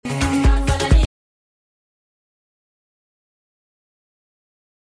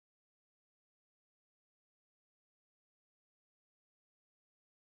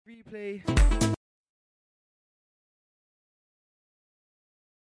replay.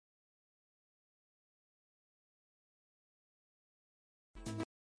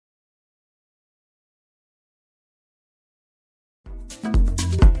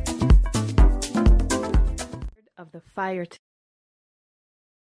 Of the fire.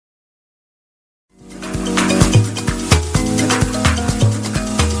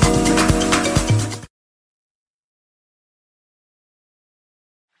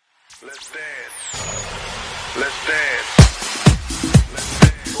 Let's dance. Let's dance.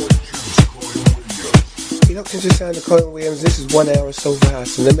 You're locked into the sound of Colin Williams. This is 1 hour of Soulful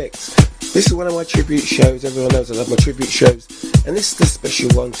House in the Mix. This is one of my tribute shows. Everyone knows I love my tribute shows. And this is the special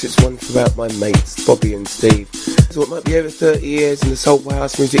one because it's one about my mates, Bobby and Steve. So it might be over 30 years in the Soulful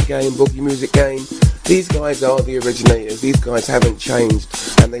House music game, boogie music game. These guys are the originators. These guys haven't changed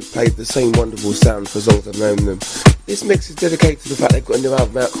and they've played the same wonderful sound for as long as I've known them. This mix is dedicated to the fact they've got a new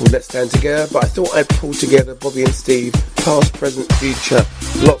album out called Let's Stand Together, but I thought I'd pull together Bobby and Steve, past, present, future,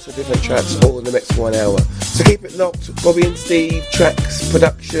 lots of different tracks all in the next 1 hour. So keep it locked, Bobby and Steve, tracks,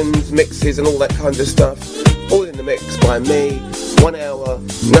 productions, mixes and all that kind of stuff, all in the mix by me. 1 hour,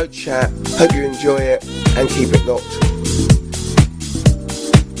 no chat, hope you enjoy it and keep it locked.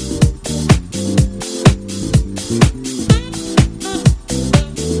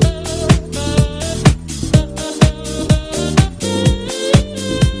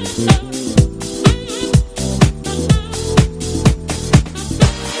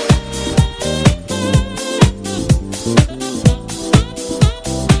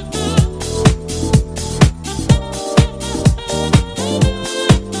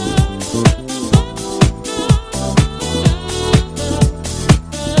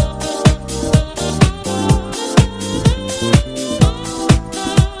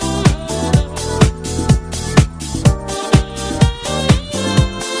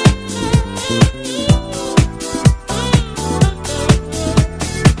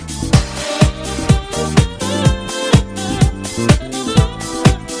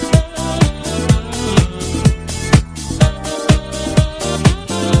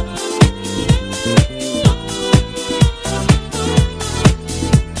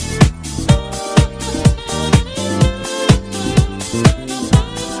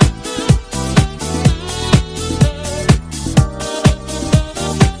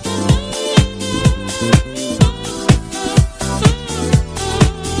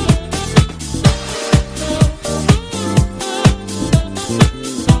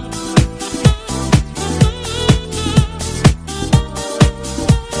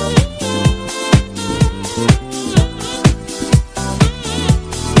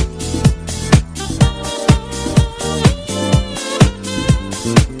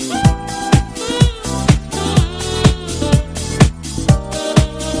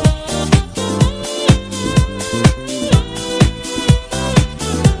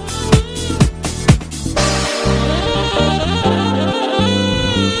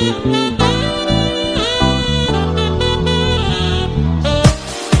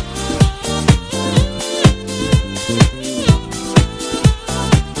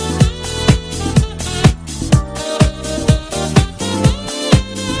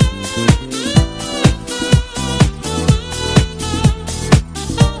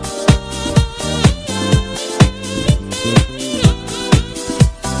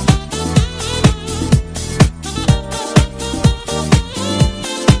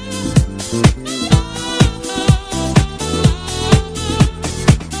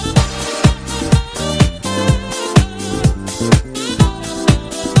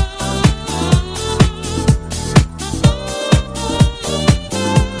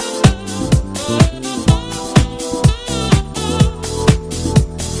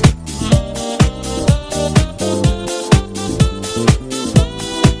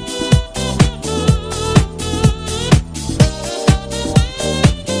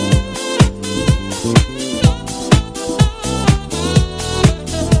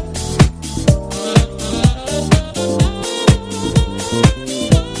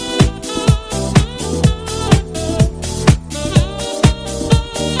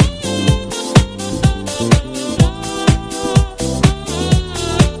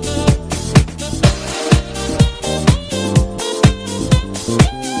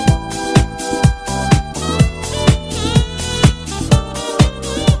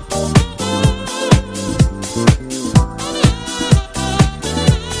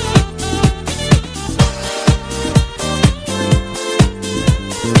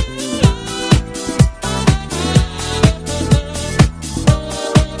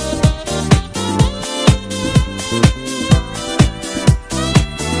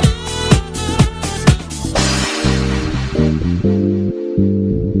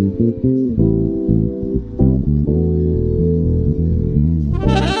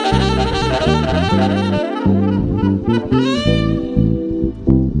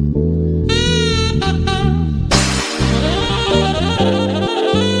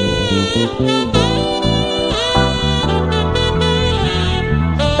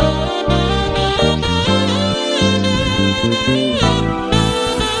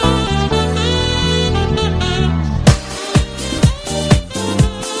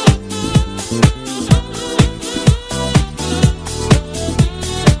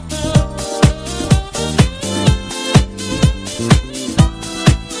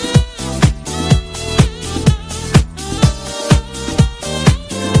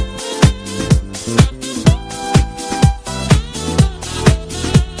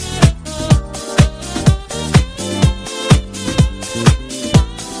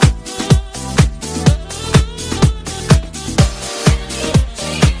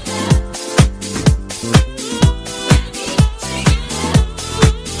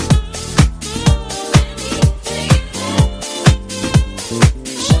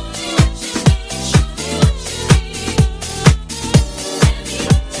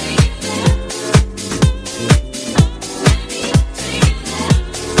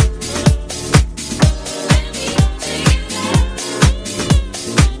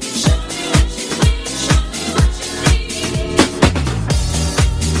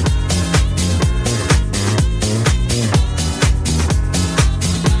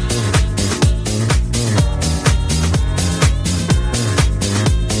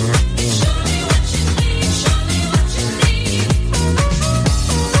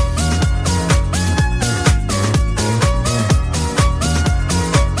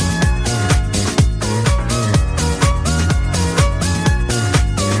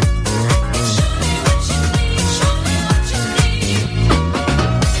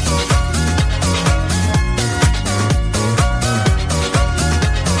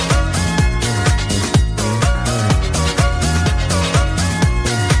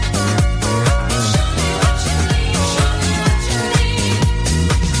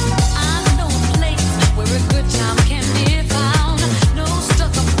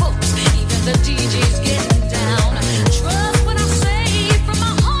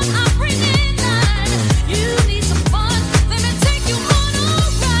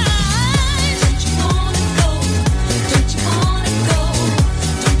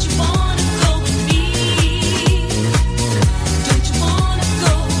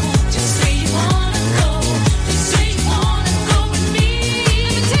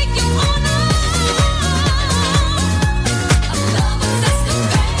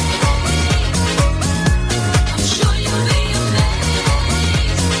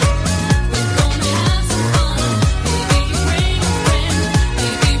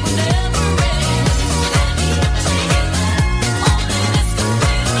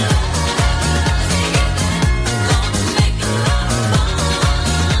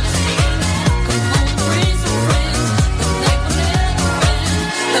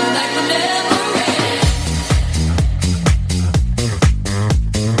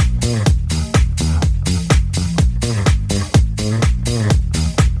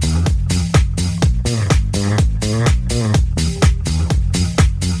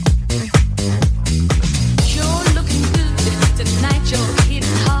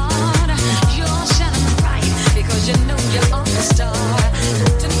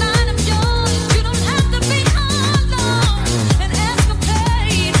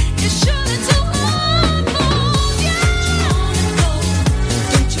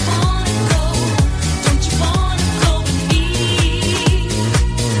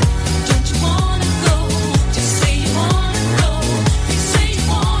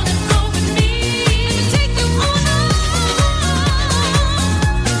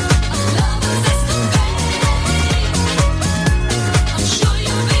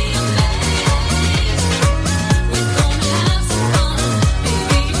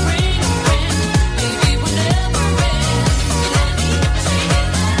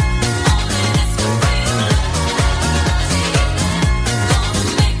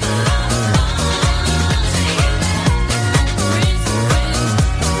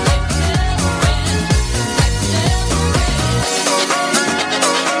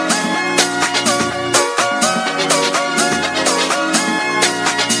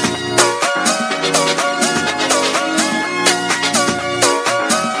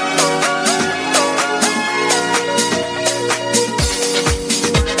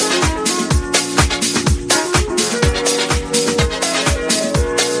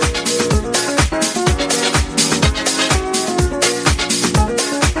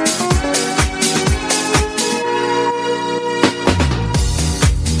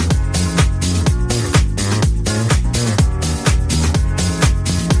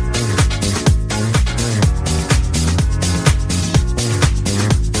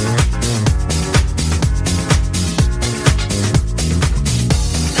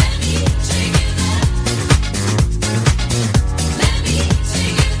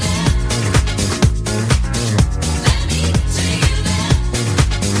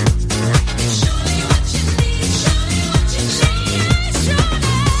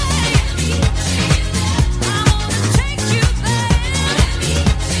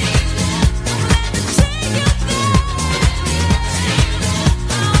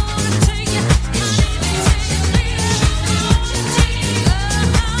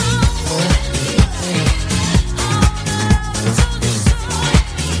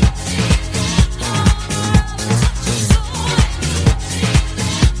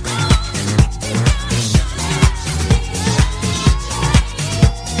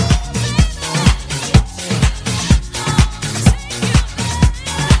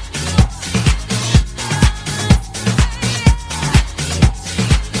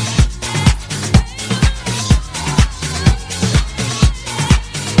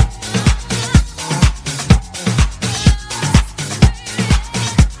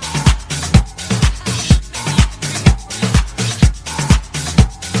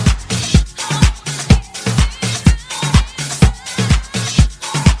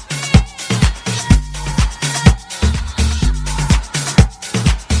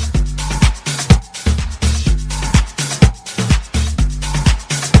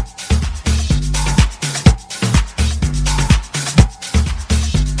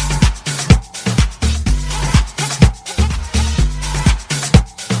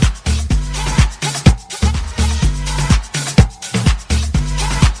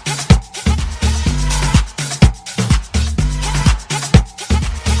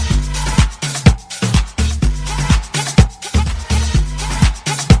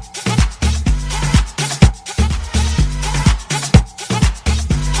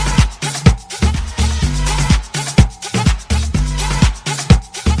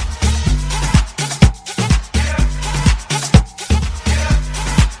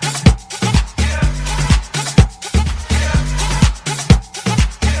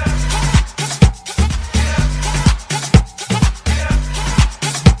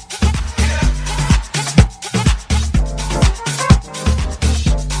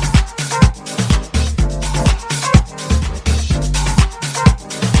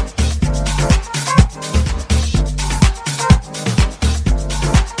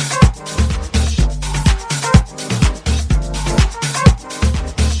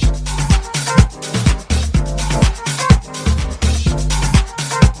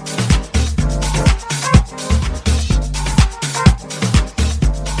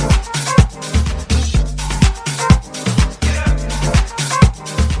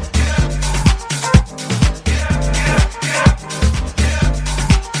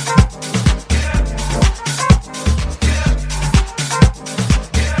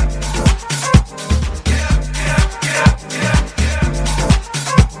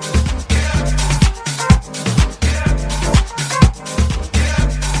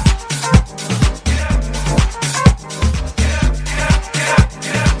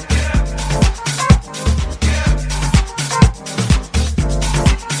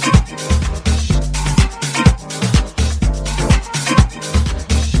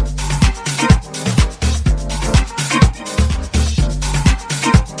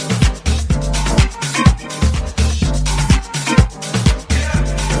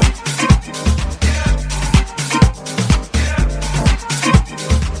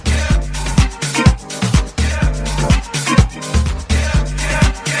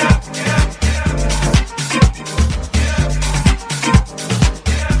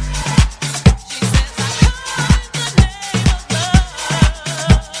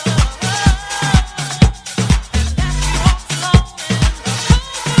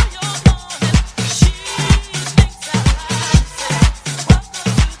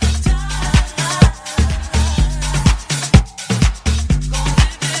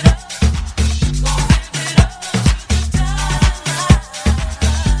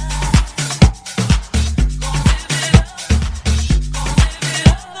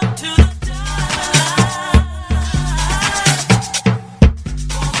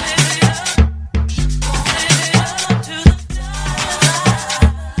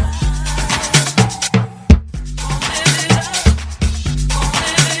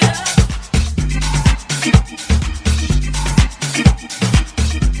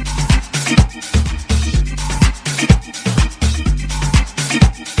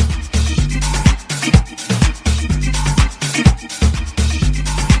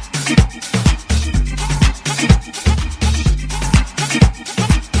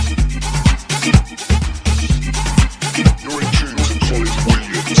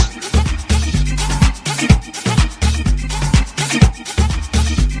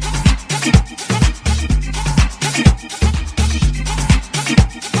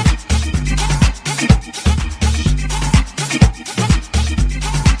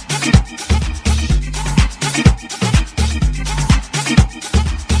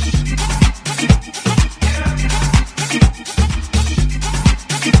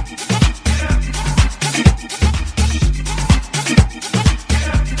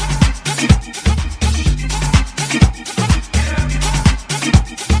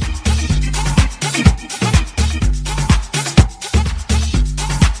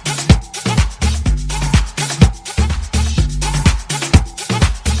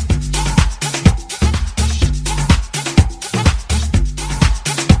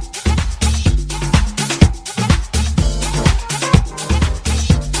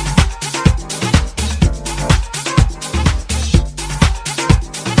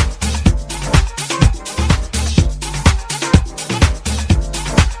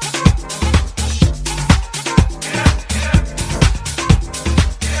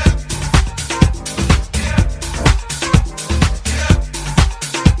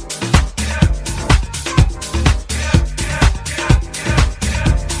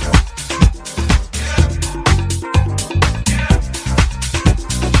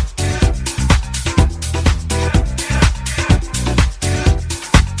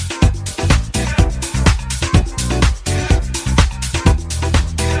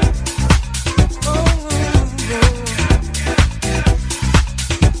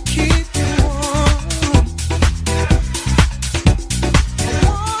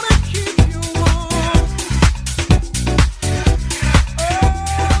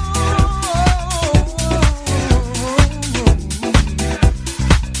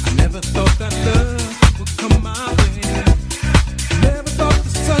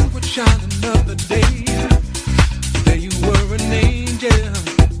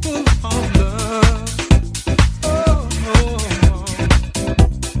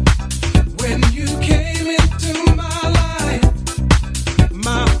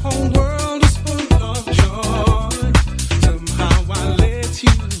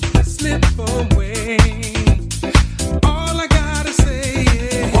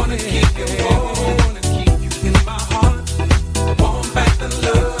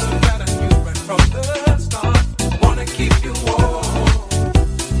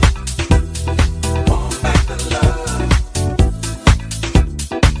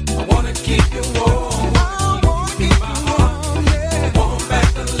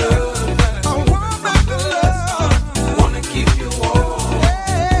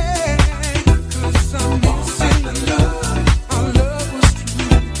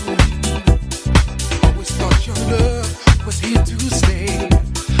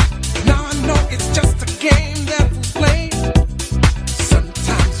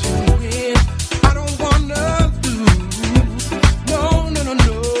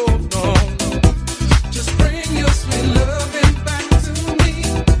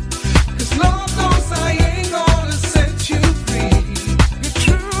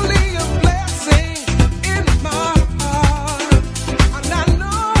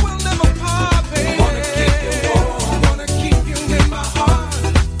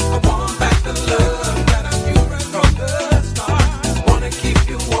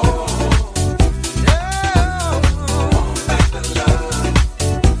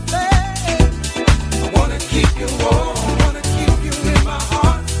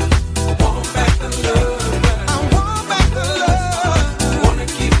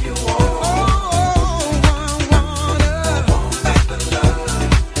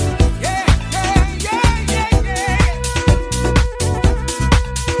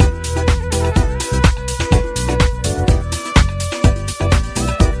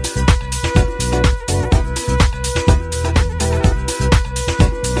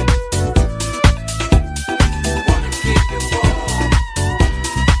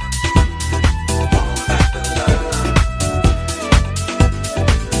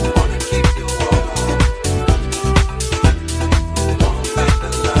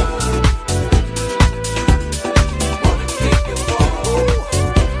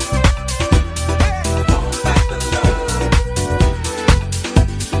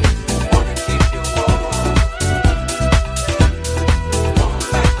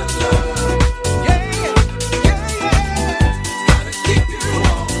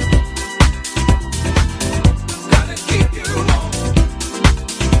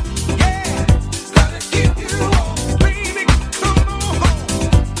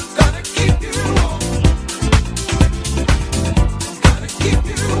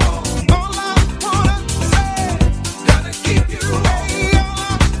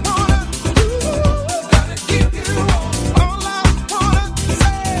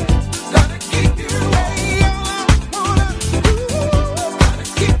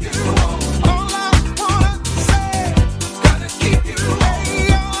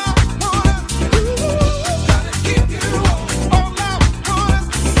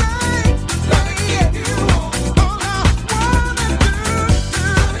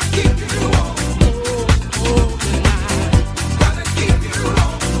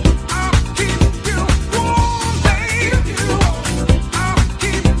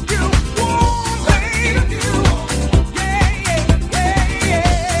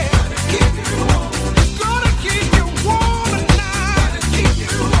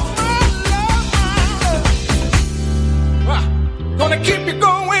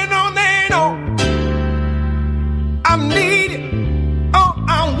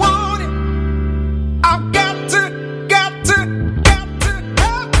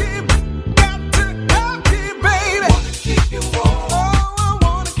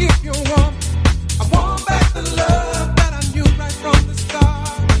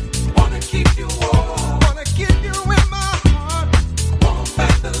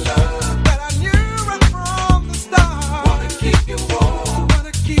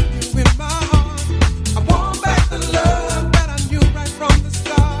 keep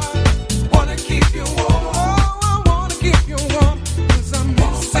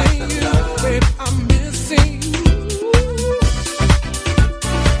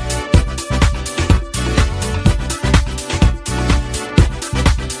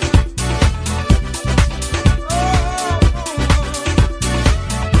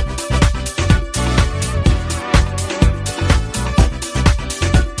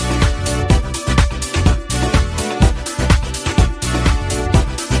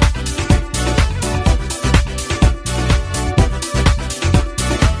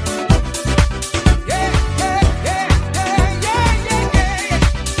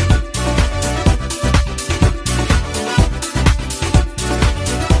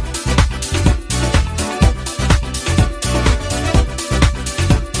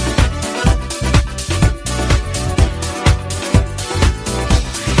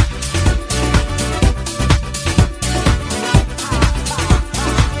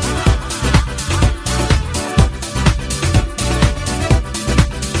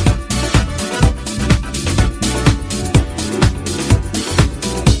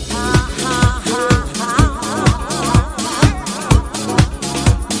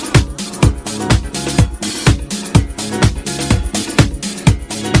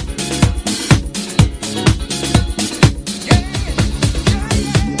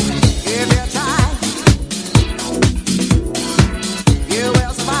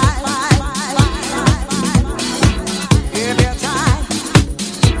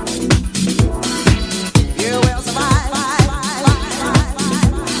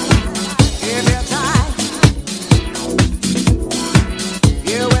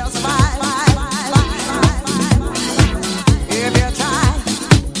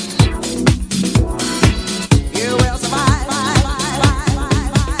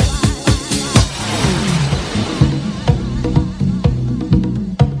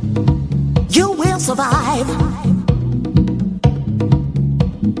survive.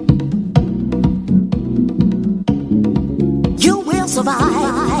 You will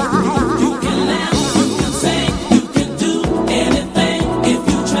survive. You can laugh, you can sing, you can do anything if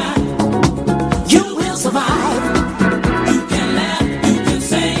you try. You will survive. You can laugh, you can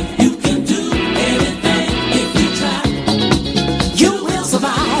sing, you can do anything if you try. You will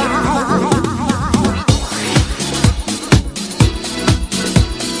survive.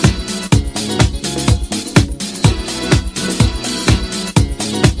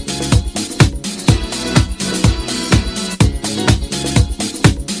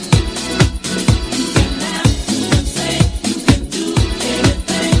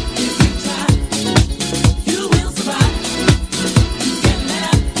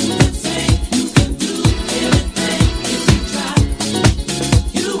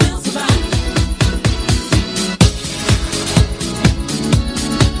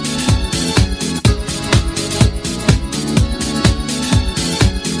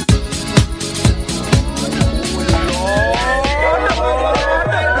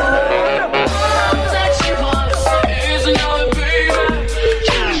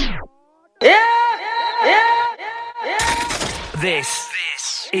 This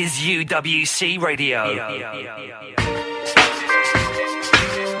is UWC Radio.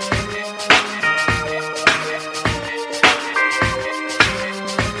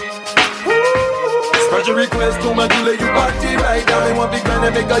 Special request to my Julie, you party right now. They want big man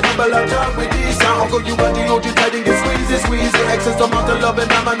and make a jubal a job with this. Uncle, you body, hold you tight and get squeeze the excess amount of love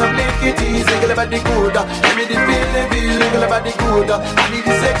and I'm gonna make it easy. Girl about the good, give me the feeling, girl about the good. I need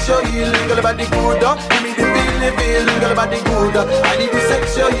the sexual healing, girl about the good. Give me the feeling, girl about the good. I need the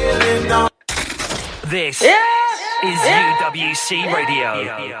sexual healing now. This is UWC Radio.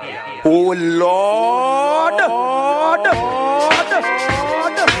 Oh Lord.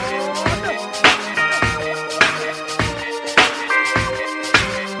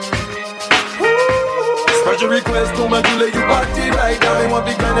 Special request to my Julie, you party right now. They want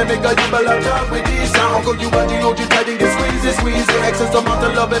big man and make a jubal a job with this. Uncle, you body, hold you tight and get squeeze the excess amount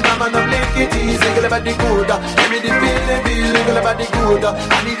of love and I'm gonna make it easy. Girl about the good, give me the feeling, girl about the good.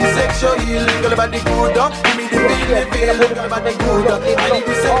 I need the sexual healing, girl about the good. Give me the feeling, girl about the good. I need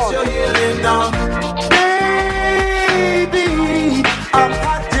the sexual healing now. Baby, I'm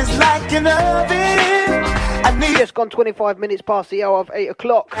hot just like an oven. I need just gone 25 minutes past the hour of 8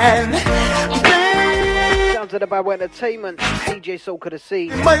 o'clock. and Sounds of the Babwah Entertainment. DJ Soul could have seen.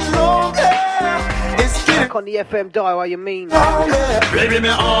 my longer is getting Back on the FM dial, how you mean? baby, me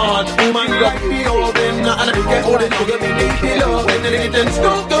on, woman like the oven. And I get older, you get me need the love. And then it gets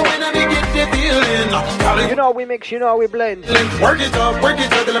stronger when I get the feeling. You know how we mix, you know how we blend. Work it up,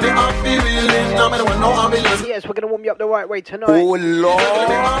 till I be off the wheeling. I'm gonna want no ambulance. Yes, we're going to warm you up the right way tonight. Oh Lord,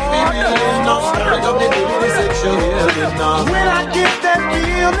 when I get that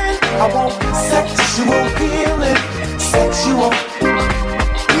feeling, I want sexual healing, sexual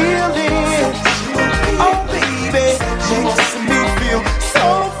healing. Oh baby, makes me feel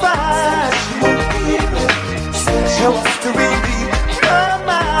so fine. Helps to relieve my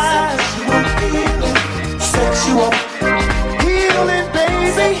mind. Sexual healing,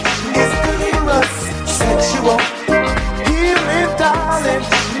 baby, is good for us. Sexual healing, darling,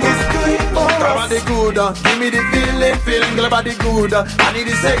 is good for us. Girl, body good, give me the feeling, girl, body good. I need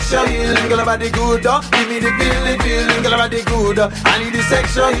the sexual healing, girl, body good. Give me the feeling, girl, body good. I need the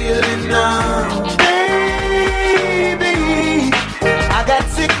sexual healing now. Baby, I got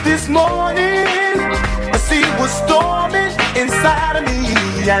sick this morning. The sea was storming inside of me,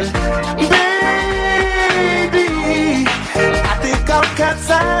 and baby, I think I'm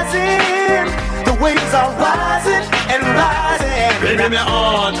capsizing. The waves are rising and rising. Baby, me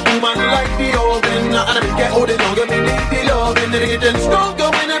on, woman like the oven. And I get older, longer, me need the love. And then it gets stronger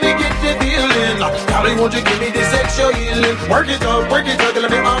when I get the feeling. Darling, won't you give me the sexual healing? Work it up, girl,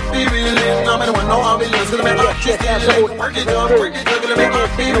 let me off the reeling. I'm gonna want no ambulance, gonna be off the stealing. Work it up, girl, let me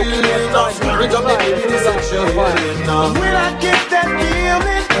off the reeling. Stir it up, let me give me the sexual healing. When I get that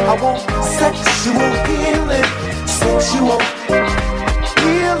feeling, I want sexual healing. Sexual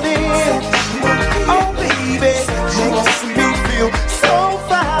healing. Oh baby, makes me feel so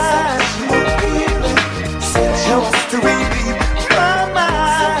fine. Helps to relieve my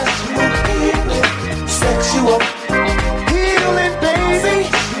mind. Sexual healing,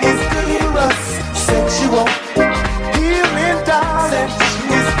 baby, is good for us. Sexual healing, darling,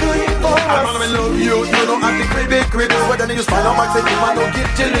 is good for us. I'm gonna love you, you know I think we be critics. Whether you smile or might say you might not get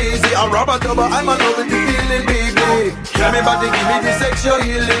too lazy. I a rubber double, I'm a loving the feeling, baby. Give me body, give me the sexual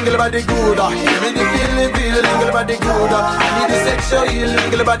healing, girl body good. Give me the feeling, girl body good. I need the sexual healing,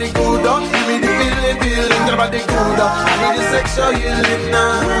 girl body good. Give me the feeling, girl body good. I need the sexual healing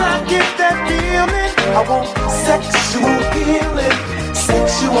now. When I get that feeling, I want sexual healing,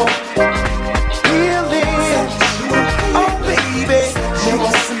 sexual healing. Oh baby,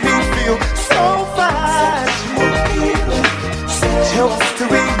 makes me feel so fine. Helps to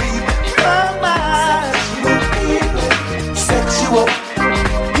relieve my mind. Sexual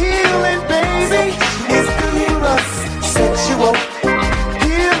healing, baby, is good for us. Sexual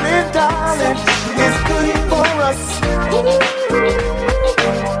healing, darling, is good for us.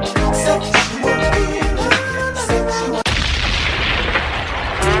 Sexual healing, sexual.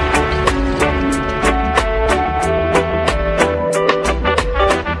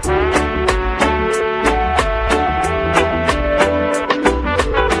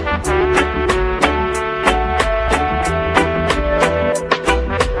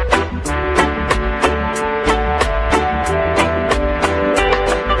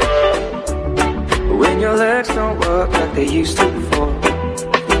 They used to before,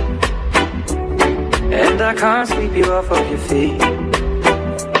 and I can't sweep you off of your feet.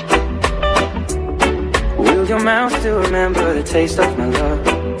 Will your mouth still remember the taste of my love?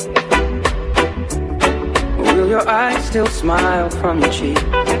 Will your eyes still smile from your cheek?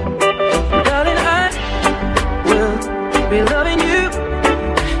 Darling, I will be loving you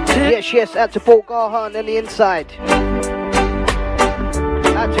till. Yes, out to Paul Garhan on the inside.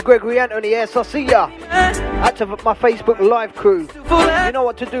 Out to Gregory Anthony, yes, I'll see ya. Out to my Facebook live crew. You know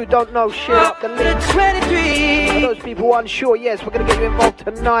what to do, don't know, share up the link. For those people who are unsure, yes, we're going to get you involved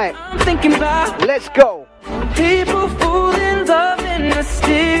tonight. Let's go. People fall in love in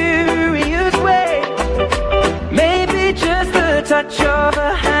mysterious way. Maybe just the touch of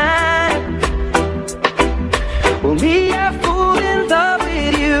a hand. Well, me, I fall in love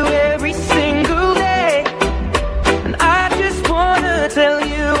with you every single day. And I just want to tell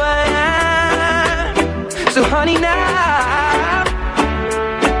you I am. So honey, now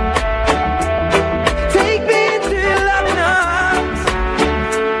take me into your loving arms.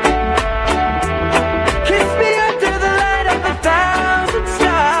 Kiss me under the light of 1,000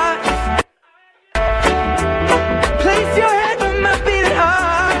 stars. Place your head on my beating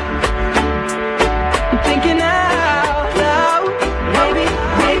heart. I'm thinking out loud.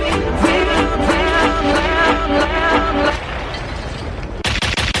 Maybe we're round.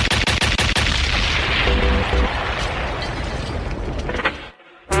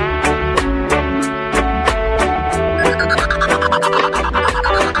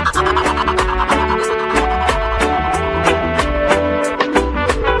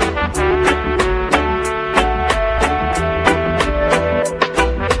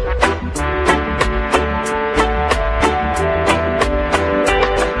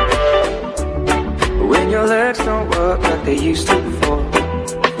 When your legs don't work like they used to before,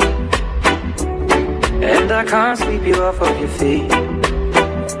 and I can't sweep you off of your feet.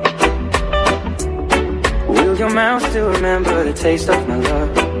 Will your mouth still remember the taste of my love?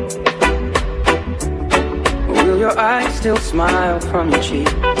 Will your eyes still smile from your cheek?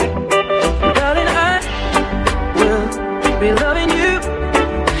 Darling, I will be loving you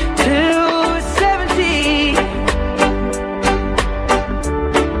till we're 70.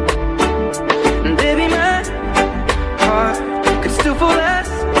 And baby, my heart could still fall as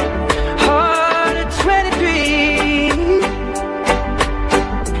hard at 23.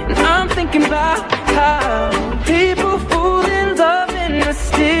 And I'm thinking about how people fall in love in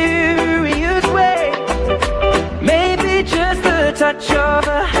mysterious way. Maybe just the touch of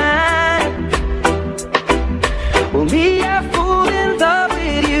a hand. Well, me, I fall in love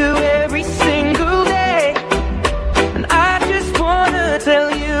with you every single day. And I just wanna tell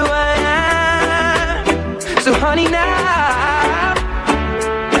you I am. So honey, now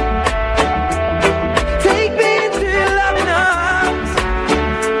take me into your loving arms.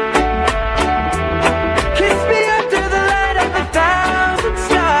 Kiss me under the light of 1,000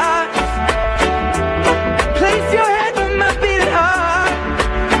 stars. Place your head on my beating heart.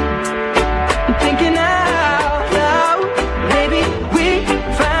 I'm thinking out loud. Maybe we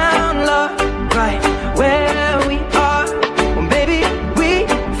found love right where we are. Well, maybe we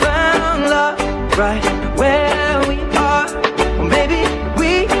found love right where we are. Well, maybe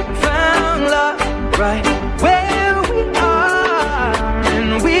we found love right where we are. And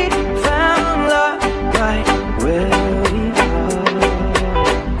we found love right where we are.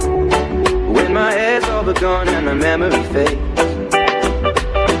 When my hair's all but gone and my memory fades,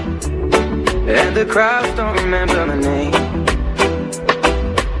 and the crowds don't remember my name,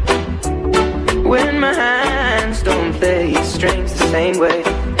 when my hands don't play strings the same way.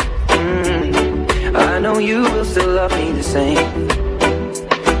 I know you will still love me the same.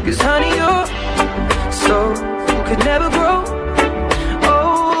 'Cause honey, your soul could never grow.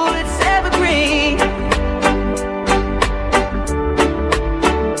 Oh, it's evergreen.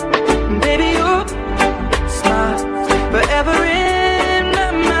 Baby, your smile forever in my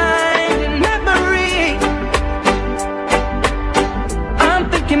mind and memory. I'm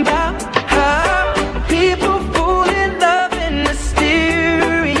thinking about how people fall in love in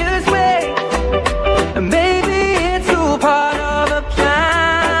mysterious ways. And maybe it's all part of a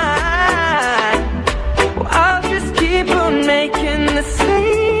plan. Well, I'll just keep on making the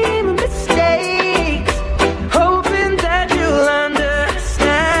same mistakes, hoping that you'll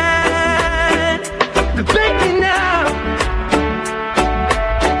understand. But baby, now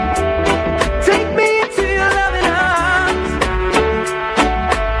take me into your loving arms.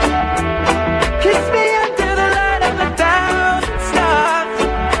 Kiss me under the light of 1,000 stars.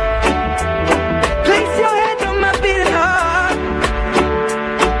 Place your head on my beating heart.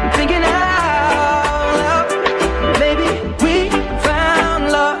 I'm thinking out loud. Maybe we found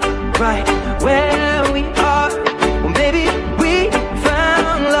love right where we are. Well, maybe we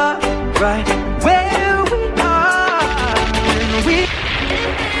found love right where we are. We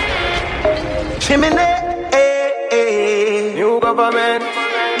Chimney, new government,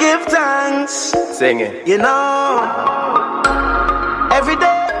 give thanks. Sing it. You know, every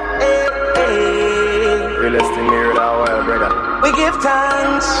day, Realest thing here that well, brother. we give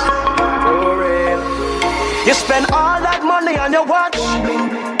thanks. For real. You spend all that money on your watch.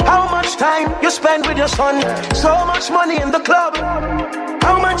 How much time you spend with your son? So much money in the club.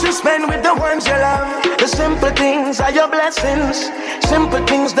 How much you spend with the ones you love? The simple things are your blessings. Simple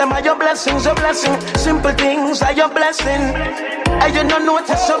things, them are your blessings, your blessing. Simple things are your blessing. And you don't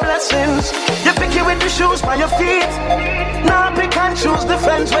notice your blessings. You pick it with the shoes by your feet. Now pick and choose the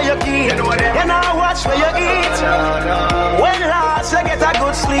friends where you keep. You now watch where you eat. When last you get a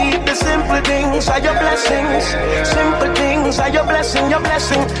good sleep. The simple things are your blessings. Simple things are your blessing, your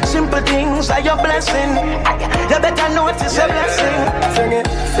blessing. Simple things are your blessing. You better notice your blessing. Sing it.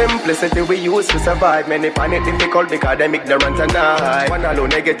 Simplicity we use to survive. Many find it difficult because them ignorant and high. One alone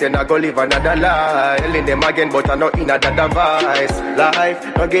they get in, I go live another life. Telling them again, but I know in another device. Life,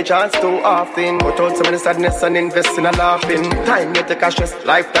 no get chance too often. Put out some of the sadness and invest in a laughing. Time you take a stress,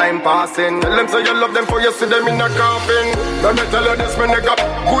 lifetime passing. Tell them say you love them for you see them in a coffin. Let me tell you this, man, they got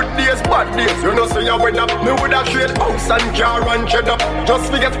good days, bad days. You know say you win up. Me would have trade house and car and shed up.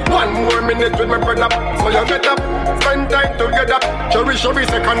 Just forget 1 more minute with my friend up. So you get up, spend time together. Cherish every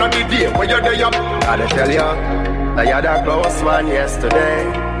second of the day when you're there up. Gotta tell you, I had a close one yesterday.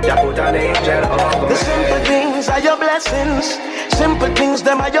 You put an angel over The simple things are your blessings. Simple things,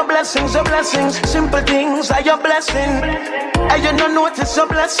 them are your blessings, your blessings. Simple things are your blessing. And you don't notice your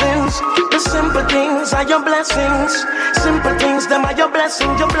blessings. The simple things are your blessings. Simple things, them are your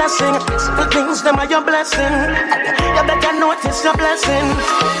blessing, your blessing. Simple things, them are your blessing. You better notice your blessings.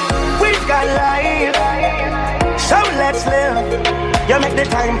 We've got life, so let's live. You make the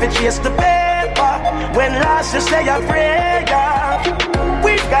time to chase the paper. When last you say a prayer.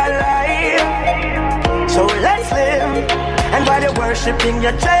 We've got life, so let's live. And while you're worshipping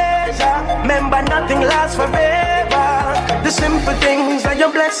your treasure, remember nothing lasts forever. The simple things are your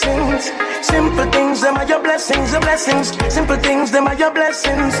blessings. Simple things, them are your blessings, your blessings. Simple things, them are your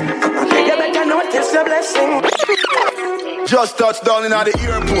blessings. You better notice your blessing. Just touched down in the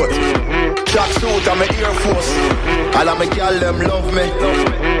airport. Track suit and my Air Force. All of my girl them love me.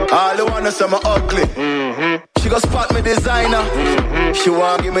 All the wanna say me ugly. She go spot me designer. She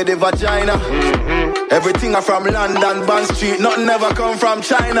want give me the vagina. Everything I from London, Bond Street. Nothing ever come from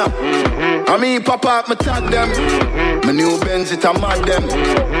China. I mean pop up, me tag them. My new Benz it a mad them.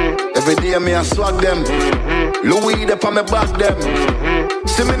 Every day me a swag them. Louis up on me back them.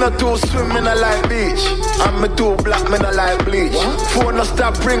 See me not too swim, me not like beach. And me too black, me not like bleach. Phone no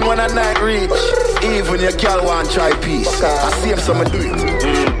stop ring when a night reach. Even your girl want try peace. I see him so me do it.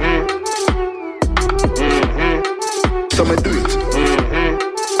 So me do it.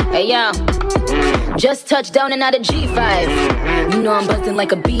 Hey yo, just touched down and out of G5. You know I'm buzzing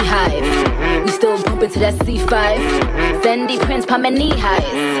like a beehive. We still bumping to that C5. Fendi prints pa my knee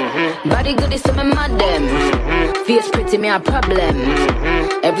highs. Body good is some of my them. Fierce pretty me a problem.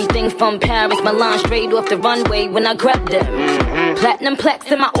 Everything from Paris, Milan, straight off the runway when I grab them. Platinum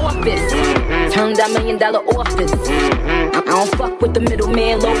plaques in my office. Turned down $1 million office. I don't fuck with the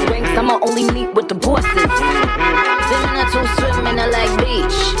middleman, low ranks. I'ma only meet with the bosses. Swimming or two swimming, I like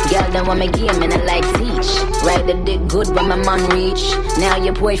beach. Got them want me game and I like teach. Ride the dick good when my man reach. Now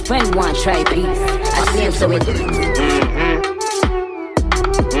your boyfriend want try peace. I see him so we do.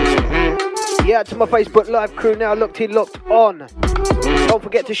 Yeah, to my Facebook Live crew now, locked in, locked on. Don't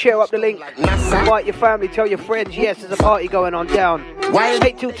forget to share up the link. Invite your family, tell your friends. Yes, there's a party going on down.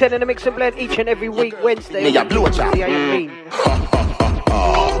 8 till 10 in the mix and blend each and every week, Wednesday. See how you mean.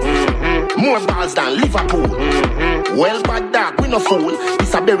 More balls than Liverpool. Well, bad dog, we no fool.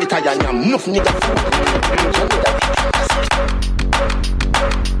 This a berry tire, and I'm enough nigga.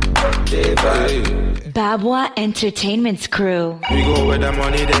 Babwah Entertainment's crew. We go with the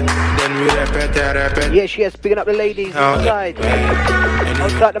money, then we repeat. Yes, yes, picking up the ladies outside.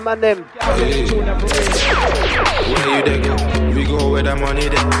 Outside the man them. Where you they go? We go with the money,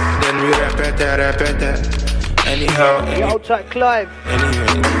 then we repeat. Anyhow. Yeah, outside Clive.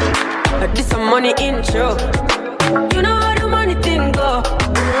 Anyway. This a money intro. You know how the money thing go.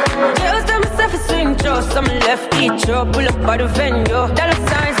 Just tell myself a swing throw. Some left each row. Pull up by the venue. Dollar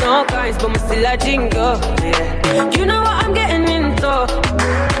signs, no kinds, but me still a jingle. Yeah. You know what I'm getting into.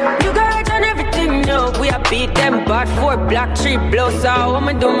 You got on everything, no. We a beat them bad 4 black 3 blow. So what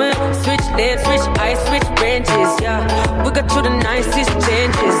me do me? Switch dance, switch ice, switch branches, yeah. We got through the nicest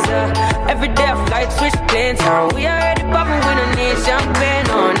changes, yeah. Every day I fly, switch planes, we already poppin', we don't need champagne,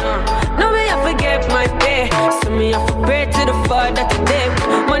 no, no. No, me I forget my pay. So me I for pray to the Father today.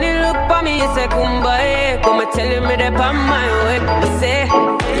 Money look for me, it's a kumbaya. Come tell me that I'm my way. I say,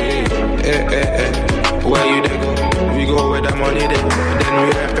 where you they go? We go with the money, then we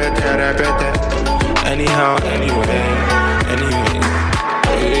repeat. Anyhow, anyway.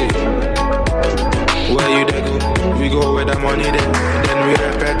 Where you they go? We go with the money, then we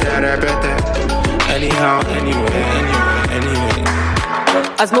repeat. Anyhow, anyway.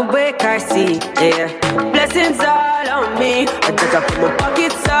 as my wake I see, yeah. Blessings all on me. I just put my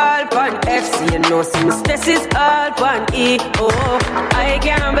pockets all on FC. You know, see my stress is all on E. Oh, I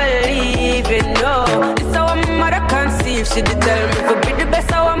can't believe it, no. This how my mother conceive. She did tell me for be the best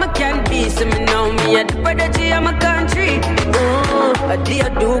how I can be. So me know me at the prodigy of my country. I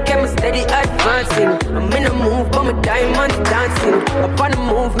do, kept me steady advancing. I'm in a move, but my diamonds dancing. Up on the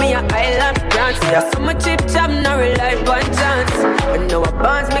move, me a island dancing. Yeah, so my chip chop, now rely on chance. And now I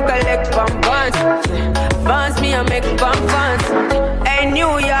bounce, me collect from bonds. Bounce me, I make from funds. Hey,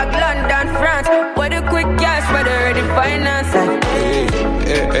 New York, London, France. Where the quick cash, where the ready finance.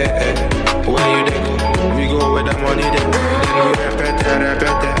 Where you they go? We go with the money, then we repeat.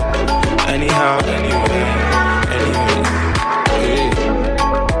 Anyhow, anyway.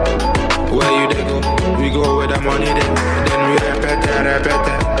 Where you they go? We go with the money, then we repeat.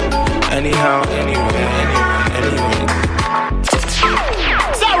 Anyhow, anyway.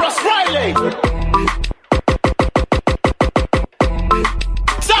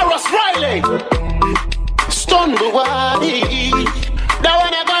 Cyrus Riley! Stun the wadi. That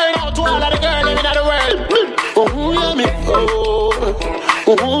one I going out to all of the girls living in the world.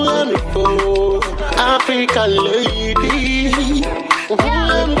 Let me for African lady.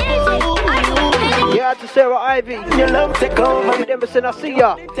 Yeah, to Sarah Ivy. Your love take over. You never said I see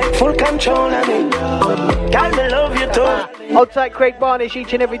ya. Take full control of me. God, me love you too. Outside Craig Barnish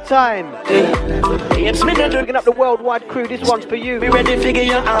each and every time. It's me that Picking up the worldwide crew, this one's for you. be ready to figure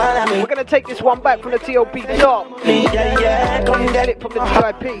you all of me. We're gonna take this one back from the TOP top. Yeah, come Get it from the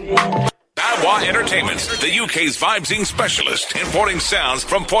VIP. Babwah Entertainment, the UK's vibesing specialist, importing sounds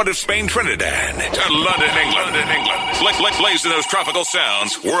from Port of Spain, Trinidad to London, England. Plays those tropical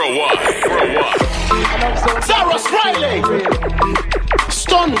sounds worldwide. Cyrus Riley!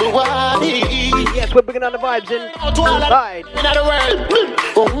 Stun the wadi. Yes, we're bringing on the vibes inside.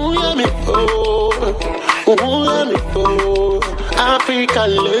 Let me for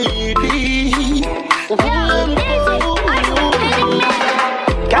African lady.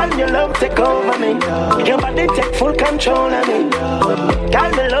 God, your love take over me. Your body take full control of me.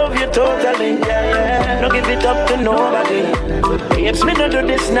 God, me love you totally. Yeah. No give it up to nobody. It's me to do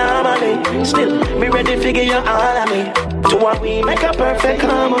this normally. Still, be ready to figure you all of me. To what we make a perfect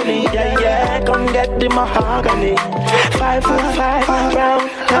harmony. Yeah. Come get the mahogany. 5 for 5 round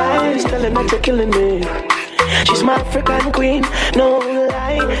eyes, telling that you're killing me. She's my African queen, no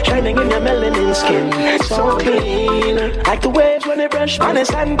lie. Shining in your melanin skin, so clean. Like the waves when they brush on the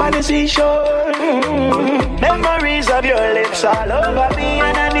sand by the seashore. Memories of your lips all over me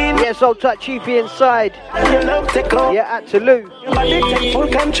and I need. Yes, old touch Chiefy inside. Your love take over. Yeah, at Toulouse. Your body take full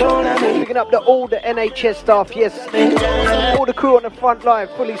control of me. Picking up all the NHS staff, yes. All the crew on the front line,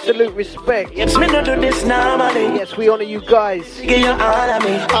 fully salute, respect. It's me to do this normally. Yes, we honor you guys. Give you all of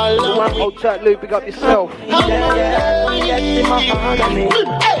me. Old touch Lou, pick up yourself. Yeah. get in my heart of me.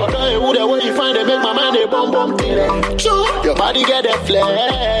 Hey, who the way you find it, make my mind a bum bum till it. Your body get a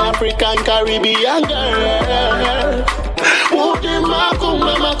flair, African Caribbean girl. Oh, the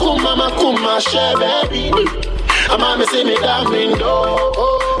makuma, share baby. Mama see me damn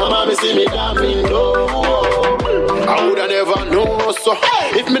Mama see me damn I woulda never know so.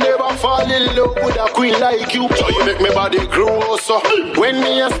 If me never fall in love with a queen like you, so you make me body grow so. When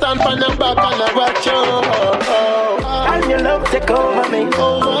me a stand on the back and I watch you, and your love take over me.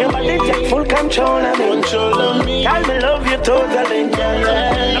 Your body take full control of me. Girl, me love you totally.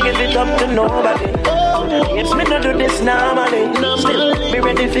 Don't give it up to nobody. It's me not do this normally. Still, me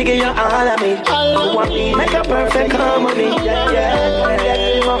ready to figure you all of me. You want me make a perfect harmony.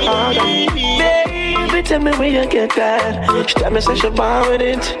 Baby, tell me where you get that. She tell me say she born with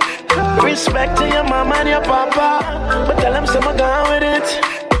it. Respect to your mama and your papa, but tell them some I gone with it.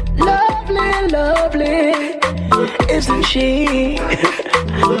 Lovely, lovely, isn't she?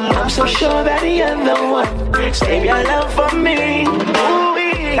 I'm so sure that you're the one. Save your love for me.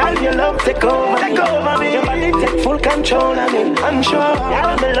 Girl, your love take over me. Your body take full control of me. I'm sure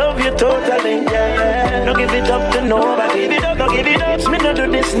I love you totally. Yeah. Don't give it up to nobody. Don't give it up. Me not do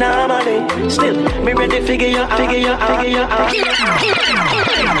this normally. Still, me ready to figure you out.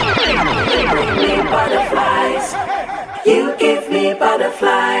 Butterflies. You give me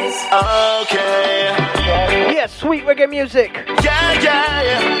butterflies. Okay. Yeah, sweet reggae music.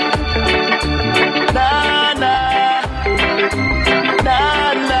 Yeah. Na na.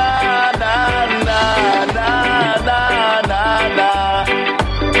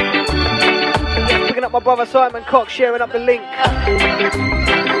 Picking up my brother Simon Cox, sharing up the link.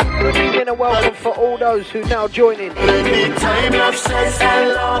 Good evening and welcome for all those who now join in. Anytime love says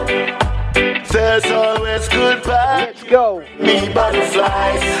hello, there's always goodbye. Let's go. Me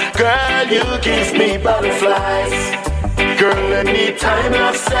butterflies, girl, you give me butterflies. Girl, anytime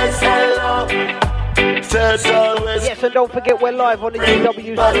love says hello, there's always. Yes, and don't forget we're live on the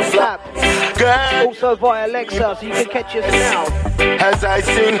UWC app. Girl, also via Alexa, so you can catch us now. As I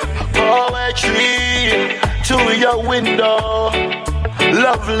sing poetry to your window,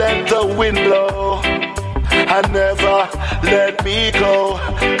 love let the wind blow. And never let me go,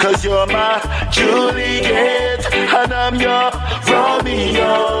 'cause you're my Juliet and I'm your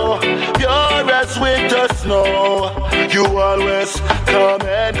Romeo. You're as winter snow, you always come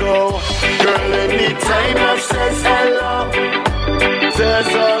and go. Girl, anytime love says hello,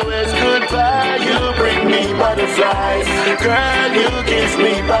 there's always goodbye. You bring me butterflies, girl, you give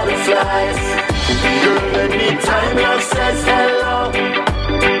me butterflies. Girl, anytime love says hello,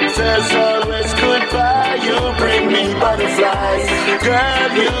 there's always goodbye. You bring me butterflies,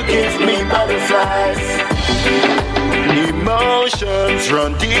 girl, you give me butterflies. Emotions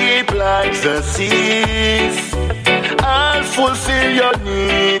run deep like the seas. I'll fulfill your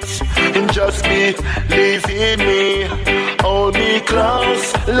needs, and just believe in me. Hold me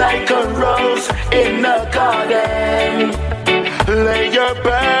close like a rose in a garden. Lay your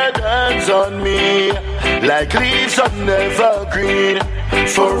burdens on me like leaves on evergreen.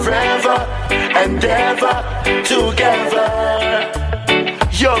 Forever and ever together.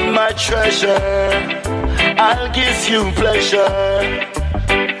 You're my treasure, I'll give you pleasure.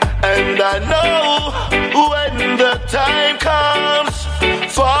 And I know when the time comes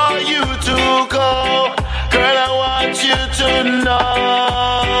for you to go, girl, I want you to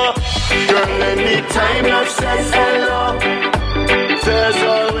know. Girl, anytime love says hello, there's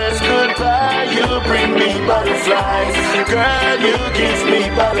always goodbye. You bring me butterflies, girl, you give me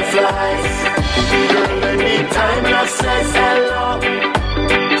butterflies. Girl, anytime love says hello,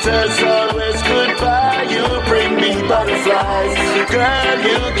 there's always goodbye. You bring me butterflies, girl,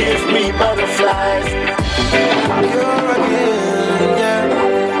 you give me butterflies. You're again, yeah.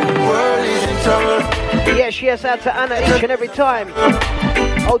 World is in trouble. Yes, out to Anna each and every time.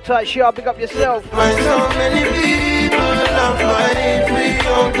 Hold tight, Sharp, pick up yourself. Why so many people love fight we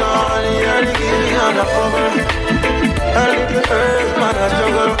out on the gilly on the cover. A little earth man a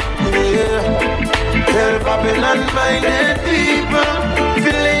struggle, yeah. Tell Babylon-minded people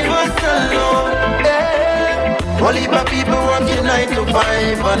feel leave us alone, yeah. Only my people working 9 to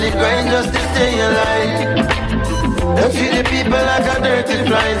 5 on the grind just to stay alive. Don't treat the people like a dirty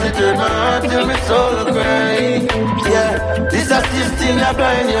flies. It turn my heart till my soul cry. Yeah, this a system that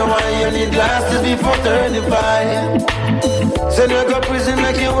blind you. Why you need glasses before 35? Send you go prison,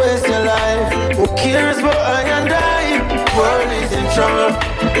 make you waste your life. Who cares about I and I? World is in trouble.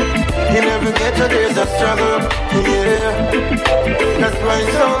 In every ghetto there's a struggle. Yeah, that's why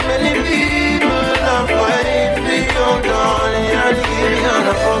so many people love fight. We go down here to give you on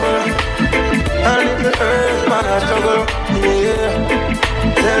the cover. A little earth man a struggle, yeah.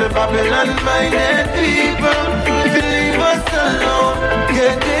 Tell Babylon-minded people, if you leave us alone,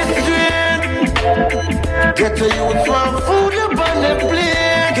 get this straight. Get the youth from food up on the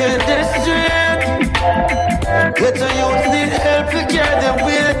plate, get this straight. Get the youth need help to carry the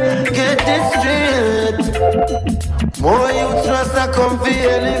weight, get this straight. More youth trust to come for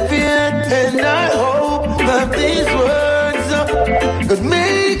elevate, and I hope that these words could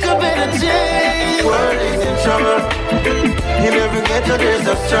make a better change. World is in trouble. In every ghetto there's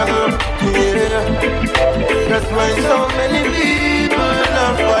a struggle, yeah. That's why so many people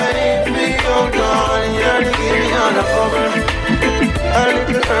are fighting me out on. You're the giving on a bubble. A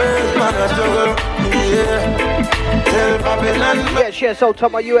little earth man a struggle, yeah. Tell Babylon. Yes, all to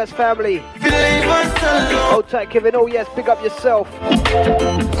my US family. Believe us alone. Hold tight, Kevin. Oh yes, pick up yourself.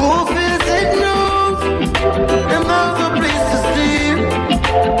 Who feels it knows? Them have a place to sleep.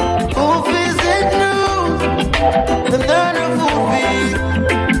 Who feels it knows? Them not a food feed.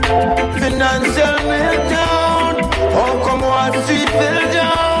 Financial meltdown. How come Wall Street fell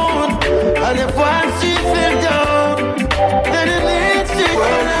down? And if Wall Street fell down, then it makes it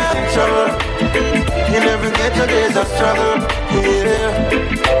world in trouble. In every ghetto there's a struggle, yeah.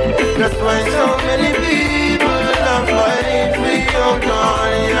 That's why so many people are fighting for your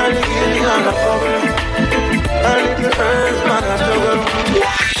dawn. You're the giving on the bubble. A little earth man a struggle.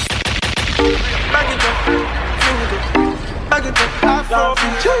 Back it up, bring it up. Back it up,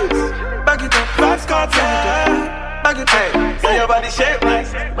 Afro-beat. Back it up, fast cartel. Back it up. See your body shape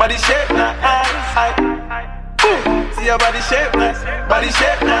nice, body shape nice. See your body shape nice, body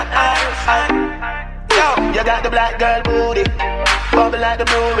shape nice. Yo, you got the black girl booty, bubble like the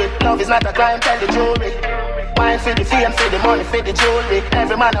brewery. Love is not a crime, tell the jury. Wine for the fame, for the money, for the jewelry.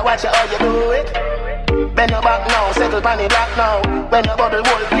 Every man I watch you how you do it. Bend your back now, settle pan the black now. When you bubble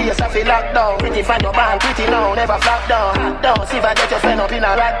whole place, I feel locked down. Pretty find your band, pretty now, never flop down. Hot down, see if I get your friend up in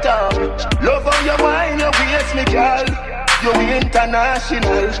a rat down. Love how you wine, you waist me, girl. You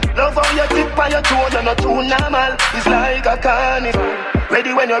international. Love how you tip on your toe, you're not too normal. It's like a carnival.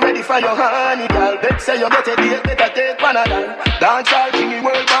 Ready when you're ready for your honey, girl. Bet say you get a date, better take one of them. Dance all king,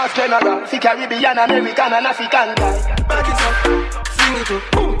 world boss general. See Caribbean, American and African guy. Back it up, sing it up,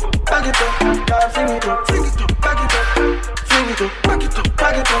 boom. Back it up, girl, sing it up, sing it up. Back it up, sing it up, back it up,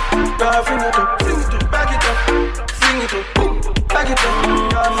 back it up. Girl, sing it up, sing it up, back it up, sing it up, boom. Back it up,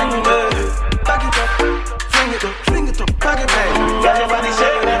 girl, sing it up, back it up, sing it up, sing it up, back it up. Girl, your body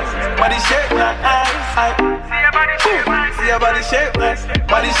shape nice, body shape nice. See your body shape nice,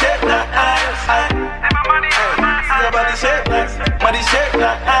 body shape nice. See your body shape nice, body shape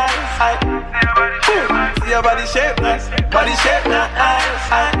nice. See your body shape nice, body shape nice.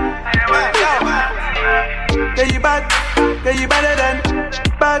 Yeah, you bad, yeah, you better than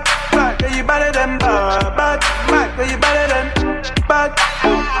bad, bad, yeah, you better than bad, bad, yeah, you better than bad.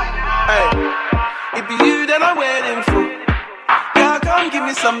 Hey, it be you that I'm waiting for. Girl, come give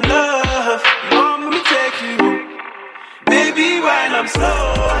me some love. Want me to take you home? Baby, while I'm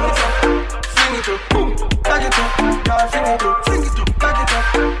slow. Sing it up, boom, back it up. Girl, sing it up, back it up.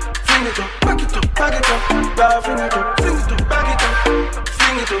 Sing it up, back it up, back it up. Girl, sing it up, back it up.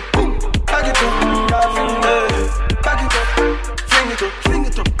 Sing it up, boom, back it up. Girl, sing it up, back it up. Sing it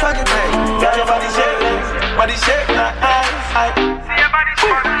up, back it up. Girl, your body shape nice, body shape nice.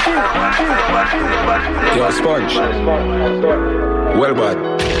 You're a sponge. Well, bud.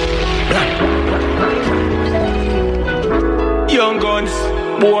 Young guns,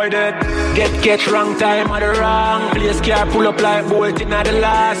 boy that get wrong time at the wrong place. Car pull up like bolt in at the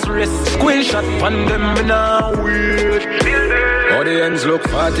last race. Squill shot on them now weird. Audience look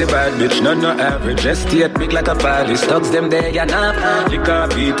 40 bad bitch, none no average. Estate big like a party, stocks them there ya nap. Liquor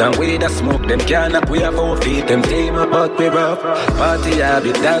beat and way the smoke them can't up. We have 4 feet, them tame up but we rough. Party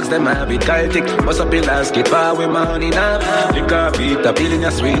habit, dogs them habit, Celtic. Bust up in last get far with money now. Liquor beat, a feeling ya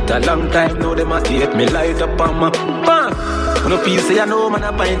sweet. A long time now them a hate me light up on my bang. No peace say I know man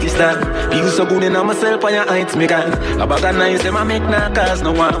a pint is that. Feel so good in myself on your heights me can. A bag of nice them a make no cause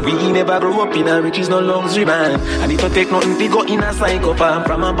no one. We never grow up in a riches no luxury man. And if you take nothing to go in a psychopath.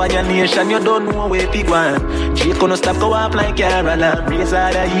 From a bad nation you don't know where to go on. Jade gonna stop go up like Caroline. Raise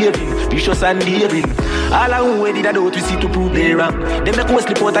all the hearing, vicious and daring. All of who did I do to see to prove they wrong. They make us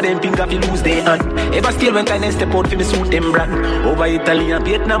slip out of them finger if you lose their hand. Ever still when time step out for me suit them brand. Over Italy and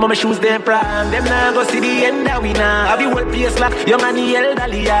Vietnam my shoes them prime. Them now go see the end that we now. Have you well place like young and the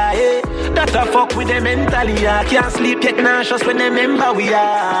elderly, yeah. That a fuck with them mentally, yeah. Can't sleep, get nauseous when they remember we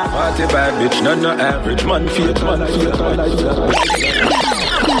are. Party bad bitch, not no average man, fake man, fake man.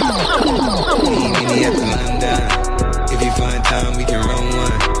 If you find time, we can run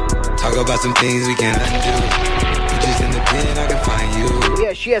one. Talk about some things we can't undo. You just in the pen, I can find you.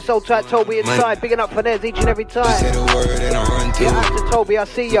 Yes, old tight Toby inside. Bigging up for Nez each and every time. Just say the word and I run to. Yeah, after Toby, I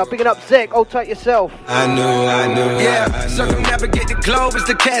see ya. Bigging up Zek, old tight yourself. I knew. Yeah, circumnavigate the globe as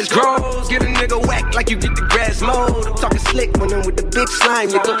the cash grows. Get a nigga whack like you get the grass mowed. I'm talking slick when I'm with the big slime,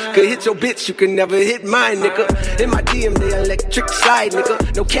 nigga. Could hit your bitch, you can never hit mine, nigga. In my DM, they electric slide, nigga.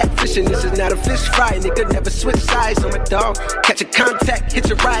 No catfishing, this is not a fish fry, nigga. Never switch sides on my dog. Catch a contact, hit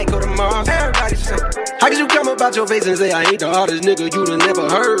your ride, go to Mars. Everybody say, how could you come about your face and say I ain't the hardest nigga you done never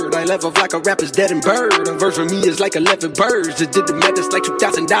heard? I left off like a rapper's dead and bird. A verse for me is like 11 birds. Just did the math, it's like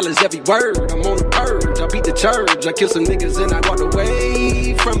 $2,000 every word. I'm on the purge, I beat the church. I kill some niggas and I walked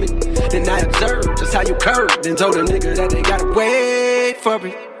away from it. Then I observed just how you curved and told a nigga that they gotta wait for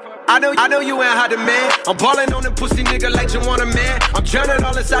it. I know you ain't hot man. I'm ballin' on the pussy nigga like you want a man. I'm drowning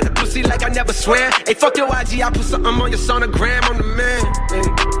all inside the pussy like I never swear. Hey, fuck your IG, I put something on your sonogram. I'm the man.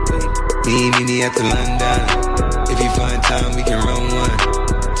 Me at the London. If you find time, we can run one.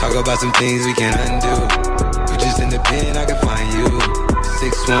 Talk about some things we can't undo. You just in the pen, I can find you.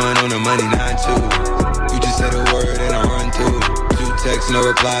 6'1" on the money, 9'2". You just say the word and I run through. Text, no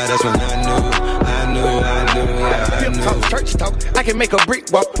reply, that's when I knew, yeah, I knew. Church talk, I can make a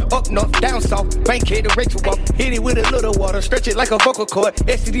brick walk. Up north, down south, bank head to Rachel walk. Hit it with a little water, stretch it like a vocal cord.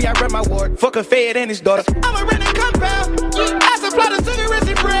 STD, I run my ward, fuck a fed and his daughter. I'm a rented compound, I supply the cigarettes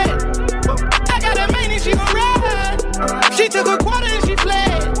and bread. I got a main and she gon' ride. She took a quarter and she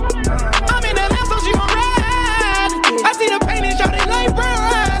fled. I'm in the left so she gon' ride. I see the pain and shot it like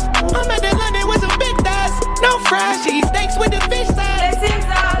bros. I'm at the London with some big thighs. No fries, she eats steaks with the fish side.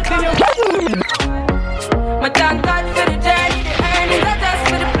 My thank God for the journey, the earnings are just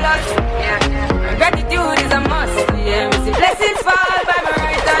for the plus. Yeah. Gratitude is a must. Yeah, we see blessings fall by my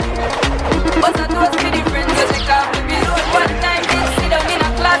right hand. What's a toast for the friends that take off the road? One time they sit down in a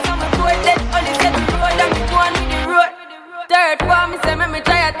class on my board, then only set the road and we go on with the road. Third form, me say me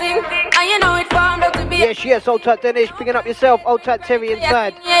try a thing, and you know it formed out to be. Yes, old tight Dennis, picking up yourself, old tight Terry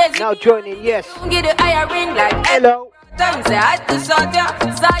inside. Now joining, yes. Get the higher ring like hello. Time say I had to shot ya.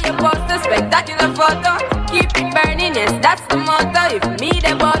 Saw your poster, spectacular photo. Keep it burning, yes, that's the motto. If me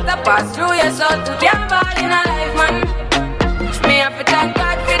the butter pass through your soul to can't ball in a life, man. Me have to thank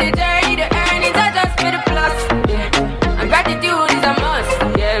God for the journey, the earnings are just for the plus. Yeah. And gratitude is a must.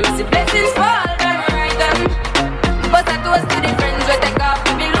 Yeah, me see blessings fall by my right hand. But I toast to the friends we take off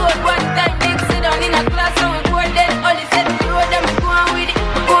the load. One time they sit down in a class and we board, then only set the road and we go on with it,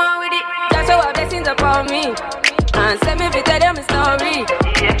 go on with it. That's how our blessings upon me. And send me to tell them a story.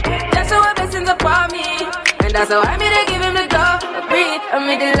 That's how blessings upon me. And that's how I made to give him the glory. I'm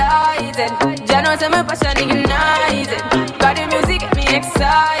delighted. Jano say my passion ignited. Got the music get me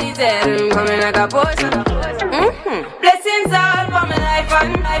excited. Coming like a potion. Blessings all for my life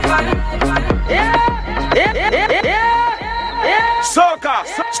and Yeah. Soca.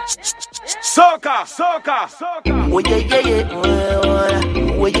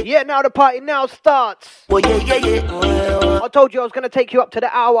 Yeah, now the party now starts. I told you I was gonna take you up to the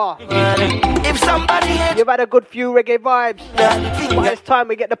hour. If somebody You've had a good few reggae vibes, but it's time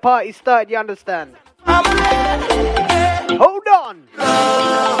we get the party started, you understand? Hold on.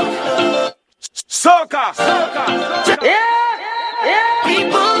 Soca. Yeah.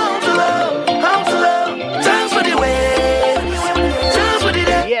 People house love, turns for the way, turns for the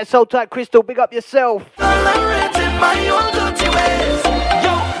day. Yeah, so tight, Crystal, big up yourself. Tolerating my own dirty ways.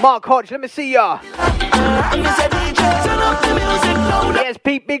 Mark Hodge, let me see ya. I'm just a DJ, turn up the music louder. Yes,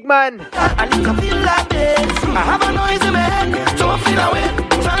 Pete, big man. I need to feel like this. I have a noise in my head, don't feel away.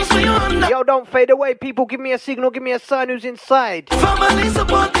 Yo, don't fade away, people. Give me a signal, give me a sign who's inside. Family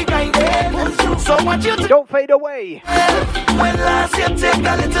support the kind of. So what you don't fade away. When last you take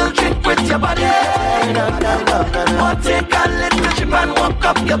a little trip with your body, or take a little trip and walk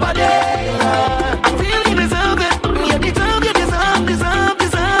up your body. I feel you deserve it. You deserve it.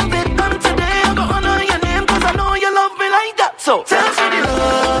 And today I'm gonna honor your name, cause I know you love me like that. So thanks for the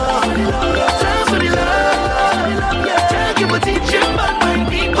love. Thanks for the love. Thank you for teaching my mind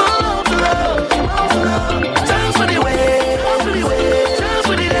people how to love. Thanks for the way. Thanks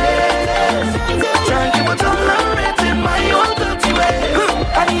for the days. Thank you for tolerating my own dirty ways.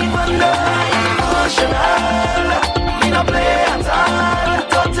 And even though I'm emotional, me no play at all.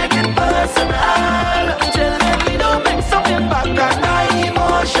 Don't take it personal. Tell them me don't make something back and I'm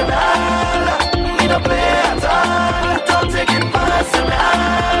emotional. Me no play at all. Don't take it personal.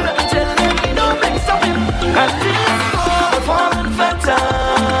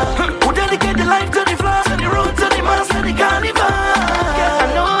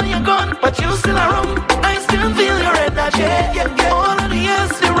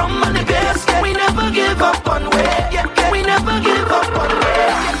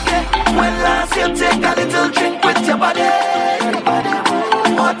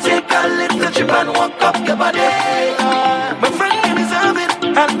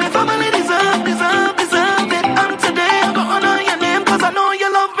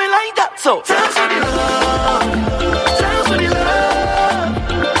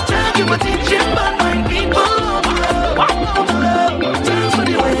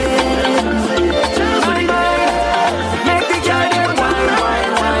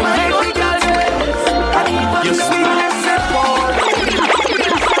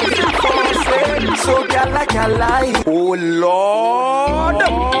 life. Oh Lord.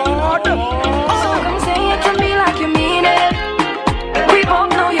 So come say it to me like you mean it. We both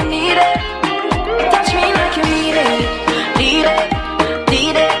know you need it. Touch me like you need it. Need it,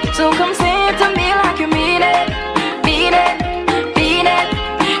 need it. So come say it to me like you mean it. Mean it, mean it.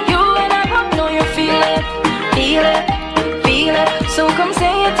 You and I both know you feel it. Feel it, feel it. So come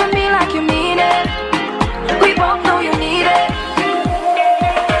say it to me like you mean it. We both know you need it.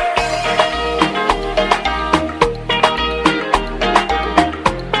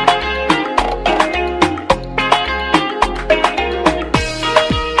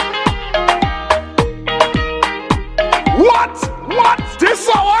 What? This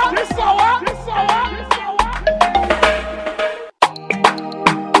hour? This hour? This hour?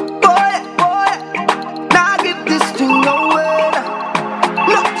 Boy, now give this thing away.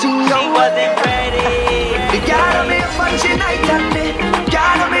 Nothing away. She wasn't ready. The girl me up when she night and day.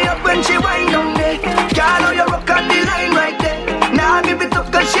 Girl me up when she wind on day. Girl, you rock on the line right there. Now give it up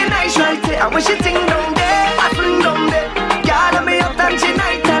 'cause she nice right there. And when she ting down there, I swing down there. Girl me up and she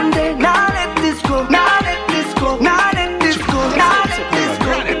night and day. Now let this go. Now let this go. Now let this go. Now let this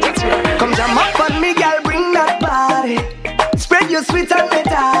go. Come jam up on me, girl, bring that body. Spread your sweet and me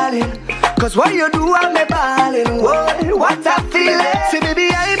darling. 'Cause what you do, I'm me balling. Whoa, what I feel it. Say baby,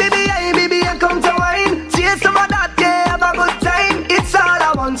 I come to wine. Chase some of that, yeah, have a good time. It's all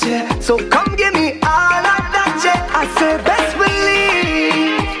I want, yeah. So come give me all of that, yeah. I say best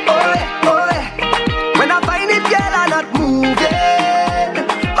believe. Oh yeah. When I find it, girl, I'm not moving.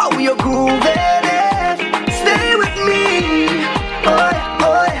 How you grooving it? Stay with me. Oh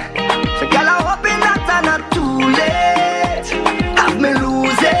yeah. So girl, I'm hoping that I'm not too late. Have me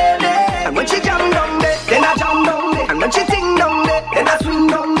losing it. And when she jam down there, then I jam down there. And when she ting down there, then I swing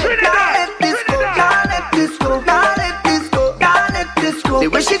down there. Now let this go, now let this go, now let this go, now let this go. The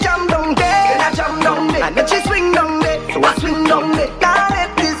way she jam down there, then I jam down there. And then she swing down there, so I swing down there. Now let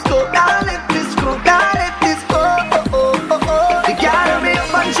this go, now let this go, now let this go. The girl me up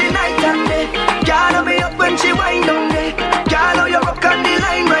when she night and day. Girl me up when she wind down there. Girl, you rock on the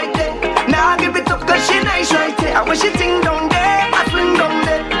line right there. Now give it up 'cause she nice right there. And when she ting down there, I swing down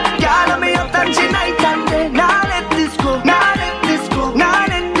there. Girl me up and she night and day. Now let this go, now let this go, now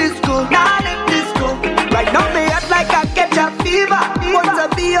let this go, now let this go. Right now me act like I catch a fever. Want to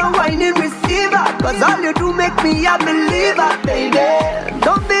be a whining receiver. 'Cause all you do make me a believer, baby.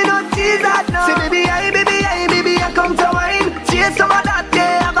 Don't be no teaser, no. Say baby, I come to wine. Chase some of that,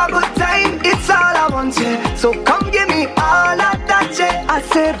 yeah, have a good time. It's all I want, yeah. So come give me all of that, yeah. I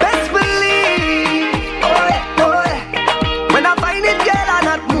say best believe. Oh yeah. When I find it, girl, I'm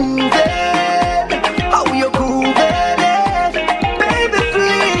not moving. How you grooving it? Baby,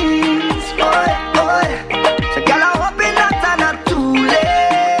 please. Oh yeah. So girl, I'm hoping that I'm not too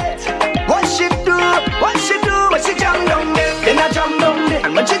late. What she do? When she jam down there, then I jam down there.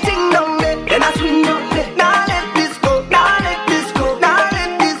 And when she ting down there, then I swing down there. Now let this go, now let this go, now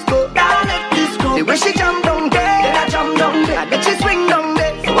let this go, now let this go. The way she jam down there, then I jam down there. And then she swing down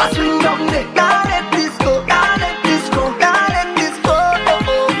there, so I swing down there. Now let this go, now let this go, now let this go.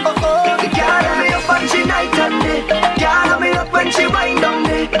 The girl me up when she night and day. Girl me up when she wind down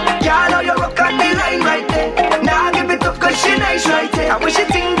there. Girl, you rock on the line right there. Now give it up 'cause she nice right there. And when she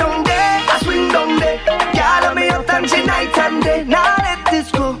ting down there, I swing down there. Girl me up and she night and day. Now let this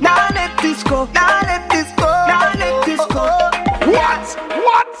go, now let this go, now let this go, now let this go. What?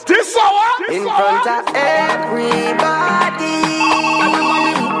 This hour? In front of everybody.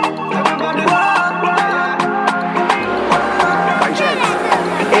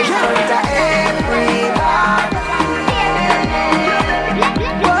 In front of everybody.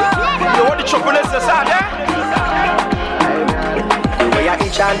 You want the chocolate inside there? The way you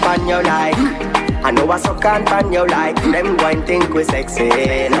itch and pan your like. I know I suck and pan you like. Them go and think we sexy.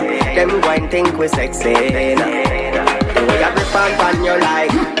 Them go and think we sexy. The way I grip and pan you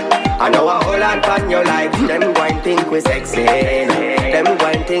like. I know I hold and pan you like. Them go and think we sexy. Them go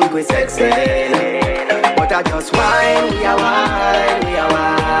and think we sexy. But I just whine, we a whine, we a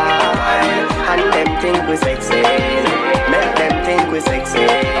whine. And them think we sexy. Make them think we sexy.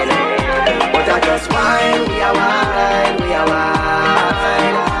 But I just whine, we a whine, we a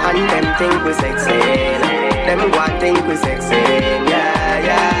whine. And them think we sexy. Them one think we sexy.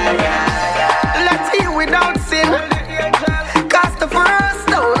 Yeah. Let's hear without sin. Cast the first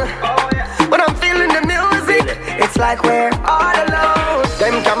stone. When I'm feeling the music, it's like we're all alone.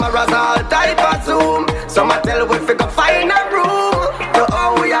 Them cameras all type of zoom. Some I tell we figure find a room. So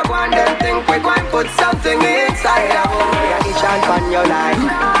all we have one, them think we going put something inside a home. We are each and pan your life.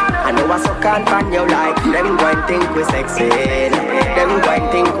 I know know I suck and pan you like. Them go and think we sexy. Them go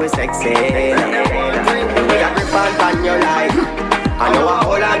and think we sexy. We a grip and pan you like. I know I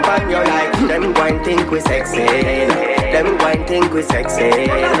hold on pan you like. Them go and think we sexy. Them go and think we sexy.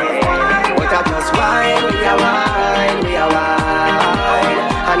 But I just wine, we a wine, we a wine.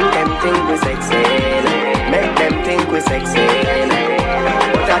 And them think we sexy. Make them think we sexy.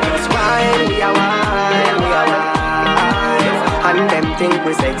 But I just wine, we a wine, we a wine. And them think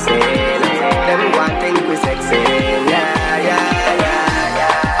we sexy. Them go and think we sexy. Yeah, yeah, yeah,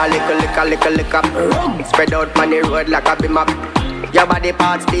 yeah. A lick. Spread out on the road like a beam up. Your body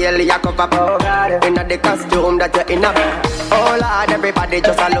parts daily a cover up. Inna the costume that you're in up. Oh Lord, everybody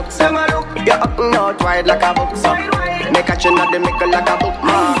just a look so. You're up and out wide like a book so. Make a chin at the middle like a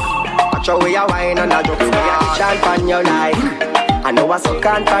bookmark. Watch how we a wine and a joke. We a itch and pan you like. I know I suck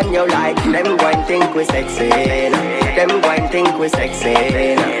and pan you like. Them go and think we sexy. Them go and think we sexy.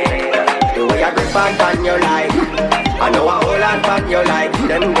 The way I grip and pan you like. I know I hold and pan you like.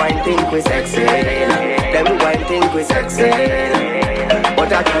 Them go and think we sexy. Them go and think we sexy.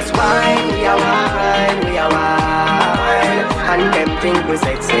 But I just wine, we a wine, we a wine. And them think we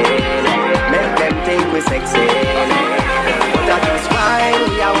sexy. Make them think we sexy. But I just wine,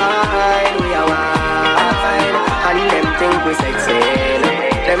 we a wine, we a wine. And them think we sexy.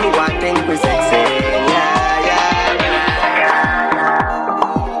 Them go and think we sexy. Yeah, yeah,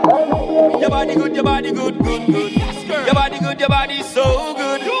 yeah. Your body good, your body good, good, good. Your body good, your body so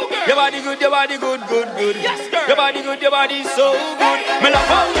good. Your body good, your body good, good, good. Your body good, your body so good. Me love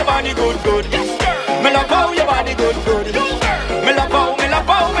how your body good, good. Me love how your body good, good. Me love how, me love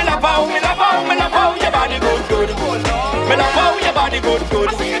how, me love how, me love how, me love how your body good, good. Me love how your body good,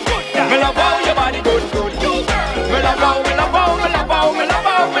 good. Me love how your body good, good. Me love how, me love how, me love how, me love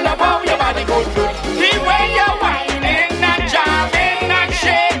how, me love how your body good, good. The way you're whining and jamming and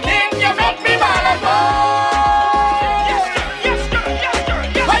shaking, you make me wanna go.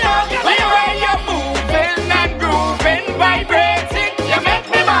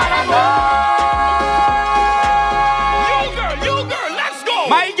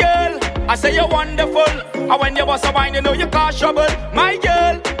 I say you're wonderful, and when you bust a wine, you know you cause trouble. My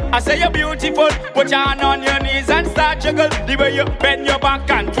girl, I say you're beautiful. Put your hand on your knees and start jiggle. The way you bend your back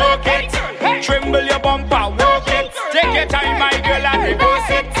and twerk it, tremble your bumper, work it. Take your time, my girl, and reverse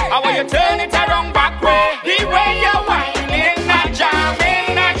it. And when you turn it around back way, the way you're whining and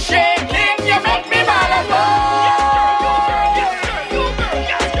jamming and shaking, you make me wanna go.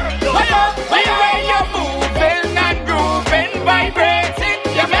 The way you're moving and grooving, vibrating,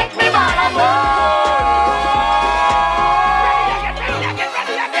 you make me wanna go.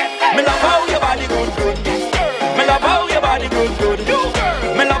 Me love how your body good, good. Me love how your body good, good.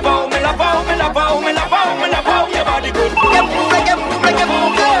 Me love how, me love how, me love how, me love how, me love how your body good, good. Make it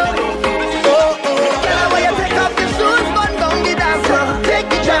move, girl. Oh, oh. Girl, I want you take off your shoes, run down the dance floor. Take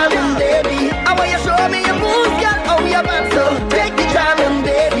the jamming, baby. I want you show me your moves, girl. Oh, your band, so take the jamming,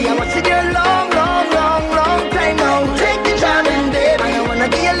 baby. I want you there long, long, long, long time now. Take the jamming, baby. I wanna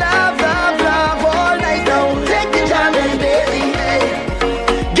give you love, love, love all night now. Take the jamming, baby. Hey.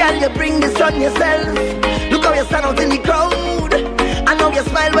 Girl, you bring this on yourself. Look how you stand out in the crowd. I know you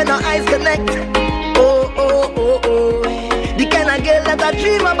smile when our eyes connect. Oh, oh, oh, oh. The kind of girl that I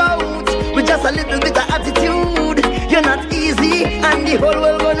dream about. With just a little bit of attitude. You're not easy, and the whole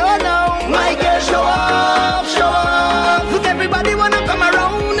world gonna know now. My girl, show off, show off. Look, everybody wanna come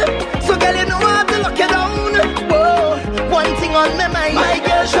around. So girl, you know how to lock you down. Whoa, one thing on my mind. My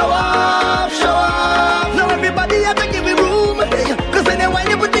girl, show off, show off. Now everybody have to give me room. Cause when you whine,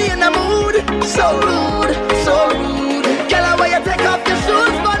 you put me in the mood. So rude, so rude. Girl, I want you take off your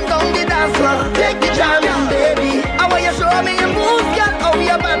shoes, run down the dance floor. Take the jamming, baby. I want you show me your moves, girl. Oh,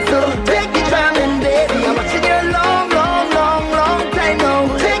 your band, so take the jamming, baby. I'm watching you long, long, long, long time now.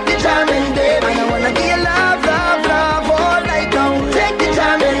 Take the jamming, baby. I wanna give you love, love, love all night now. Take the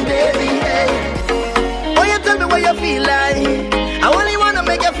jamming, baby. Hey. Oh, you tell me what you feel like. I only wanna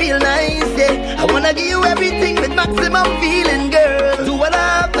make you feel nice, yeah. I wanna give you everything with maximum feeling, girl. Do what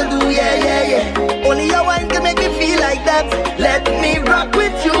I have to do, yeah, yeah, yeah. Only your wine can make me feel like that. Let me rock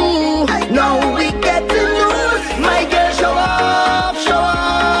with you. Now we get to lose. My girl, show off, show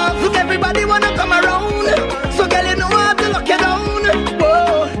off. Look, everybody wanna come around. So girl, you know how to lock you down.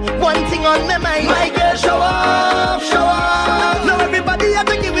 Whoa, one thing on my mind. My girl, show off, show off. Now everybody have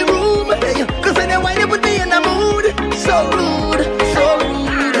to give me room. Cause when you wine, you put me in the mood. So rude, so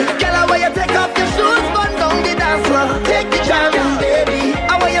rude. Girl, I want you take off your shoes, run down the dance floor. Take the jamming, baby.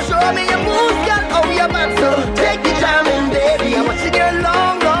 I want you show me your moves, girl. Oh, your band, so take the jamming, baby. I want you there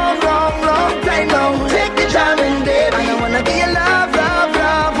long.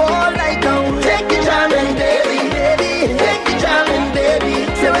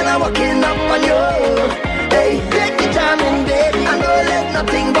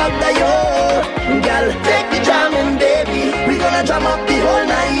 nothing but the yo. Girl, take the jamming, baby. We gonna jam up the whole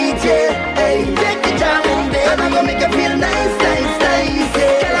night, yeah. Hey, take the jamming, baby. And I'm gonna make you feel nice, nice, nice,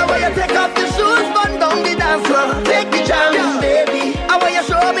 yeah. Girl, I want you take off your shoes, burn down the dance floor. Take the jamming, baby. I want you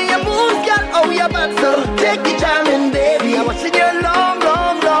show me your moves, girl, how you bad so. Take the jamming, baby. I'm watching you long,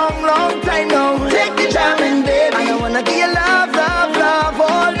 long, long, long time now. Take the jamming, baby. I wanna give you love, love, love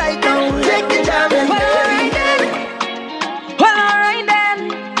all night now. Take the jamming, baby. Well, alright then.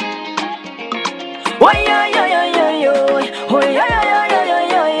 Oh yeah, yeah, yeah, yeah, yeah. Oh yeah, yeah, yeah,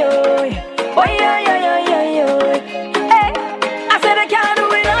 yeah, yeah, yeah. Oh yeah, yeah, yeah, yeah, yeah. Hey, I said I can't do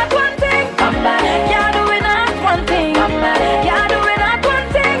it not one thing. Can't do it not one thing. Can't do it not one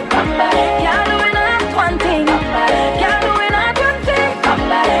thing. Can't do it not one thing. Can't do it not one thing.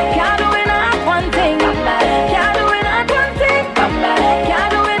 Can't do it not one thing. Can't do it not one thing.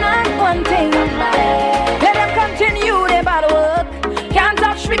 Can't do it not one thing. Let them continue their bad work. Can't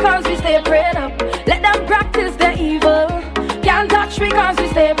touch because we stay prayed up. Let them practice their evil. Can't touch because we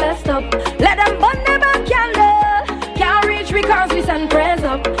stay blessed up. Let them burn their back candle. Can't reach because we send prayers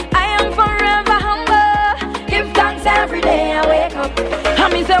up. I am forever humble. Give thanks every day I wake up.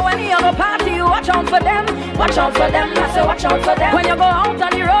 And me say when you have a party, you watch out for them. Watch out for them, I say watch out for them. When you go out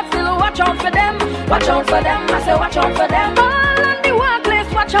on the road, still watch out for them. Watch out for them, I say watch out for them. All on the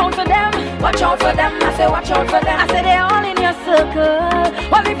workplace, watch out for them. Watch out for them, I say watch out for them. I say they're all in your circle.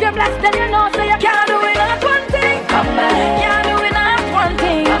 Well, if you're blessed, then you know, so you can't do it not one thing. Can't do it not one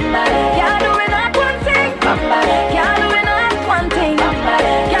thing. Can't do it not one thing. Can't do it not one thing. Can't do it not one thing. Can't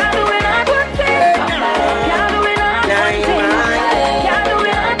do it not one thing. Can't do it not one thing. Can't do it not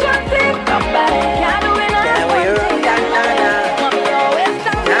one thing. Mommy always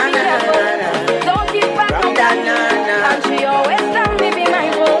tell me be careful. Don't keep back on that. And she always tell me be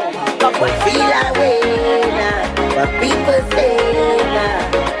mindful of what feel that way now. What people say now.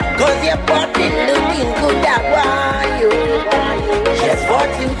 Cause your body looking good, that why you. Just for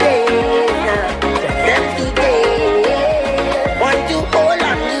today now. Just them today. Want to hold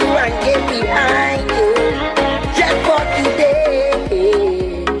on you and get behind you. Just for today.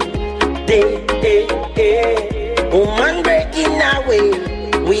 Woman breaking away.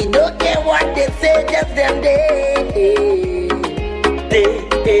 We don't care what they say, just them day.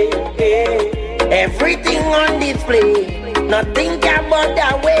 Everything on display. Nothing can but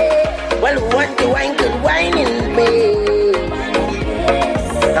that way. Well, want to wine, good wine in bed.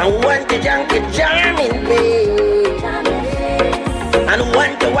 And want to jump, good jam in bed. And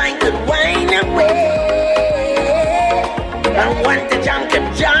want to wine, good wine away. And want to jump, good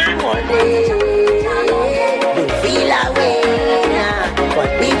jam all day. Don't feel away now. What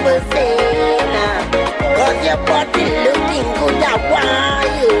people say now. Cause your body looking good, that why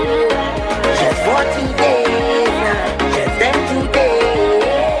you. Just for today now. Just them today.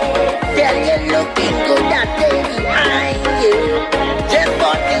 Tell you looking good, that day behind you. Just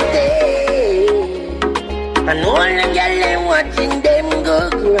for today. And all the girl ain't watching them go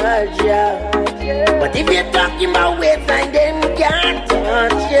grudge ya. But if you're talking about waistline, them can't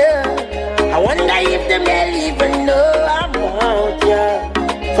touch you. I wonder if them girl even know about ya.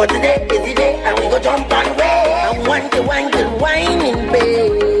 For today is the day and we go jump on way. I want to wine, good wine in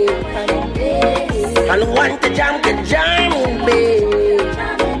bed. And want to jam, good jam in bed.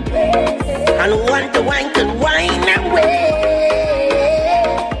 And want to wine, good wine away.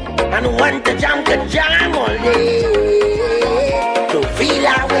 And want to jam, good jam all day. To feel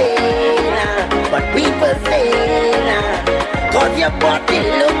away now, what people say now. Cause your body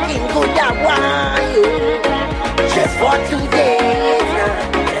looking good, that why you. Just for today now,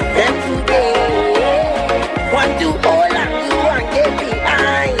 then today. Want to hold on you and get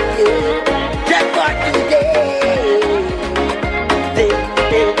behind you. Just for today.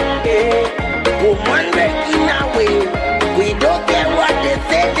 Woman breaking away. We don't care what they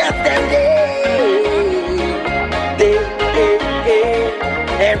say, just them day.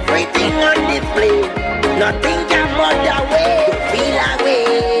 Everything on display. Nothing can bother way. Feel away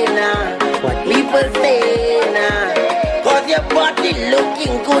now. What people say now. Cause your body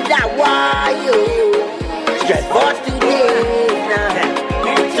looking good, that why you. Just for today now.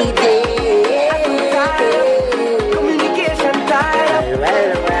 Today. Communication tied up.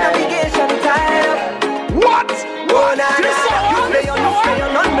 Navigation tied up. What? Oh, nah, nah. You stay on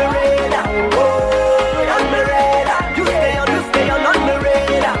the radar. Oh, on the radar. You stay on the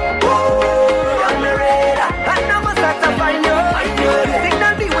radar. Oh, on the radar. And I must start to find you. The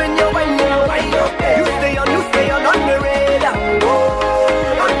signal be when you wind up. You stay on the radar.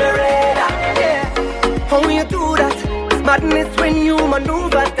 Oh, on the radar. Yeah. How you do that?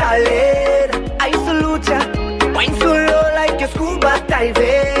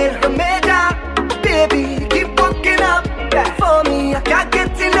 driving. The major, baby, keep walking up. For me, I can't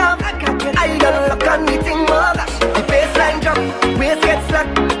get enough. I don't look on anything more. The baseline drop, waist gets slack.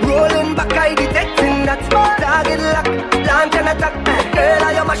 Rolling back, I detecting that. Target lock, launch and attack. Girl,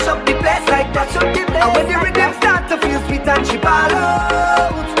 I mash up the place like that. And when the rhythm start to feel sweet and she ball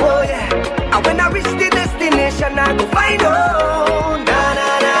out. Oh yeah. And when I reach the destination, I go find out. Na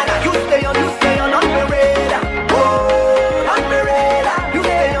na na na. You stay on my radar. Oh, on my radar. You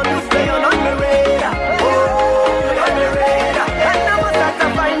stay on my radar. Oh, on my radar. And I must have to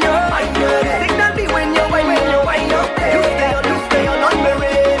find you. Signal me when you wind up. You stay on my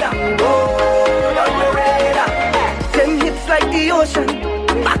radar. Oh, on my radar. Them hips like the ocean.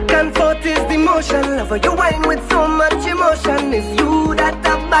 Back and forth is the motion. Love you wine with so much emotion. It's you that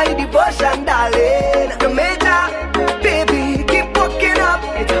have my devotion, darling. The major, baby, keep walking up.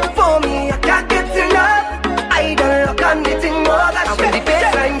 For me, I can't get enough. I don't look on the thing more than and when the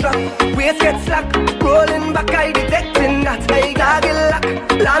baseline drop, waist gets slack. Rolling back, I detecting that. I target lock,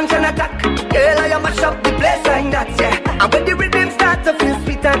 launch and attack. Girl, I mash up the place like that, yeah. And when the rhythm starts to feel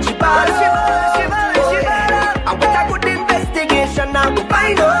sweet and she ball, shiver. And with a good investigation, I will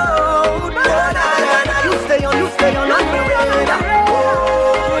find out. You stay on my radar.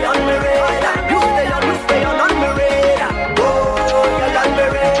 Oh, on my radar. You stay on my radar. Oh, on my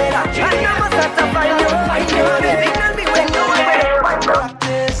radar. And I must have to find you. Tell me when you're ready.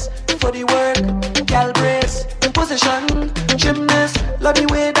 Practice for the work, gal brace, position, gymnast. Love the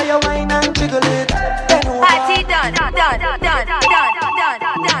way that you whine and jiggle it. Bend over. Party done.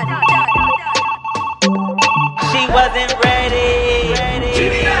 She wasn't ready.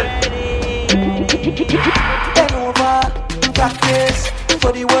 Bend over, practice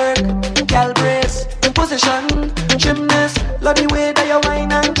for the work, gal brace, position, gymnast. Love the way that you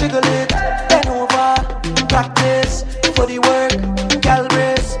whine and jiggle it. Bend over, practice for the work, gal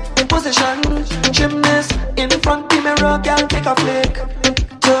brace, position, gymnast. In front the mirror, gal take a flick.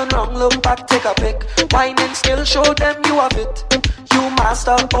 Turn round, look back, take a pic. Whining skill, show them you have it. You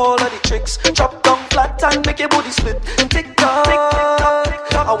master all of the tricks. Drop down flat and make your body split. Tick tock,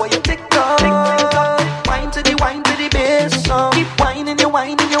 how are you tick tock? Wine to the bass now. Keep whining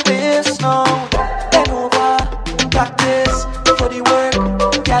your waist now. Bend over, practice for the work,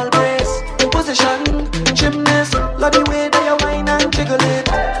 gal brace, position, gymnast. Love the way that you whine and jiggle it.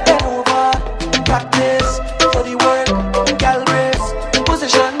 Bend over, practice for the work, gal brace,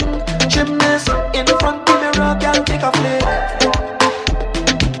 position, gymnast. In front the mirror, gal take a flick.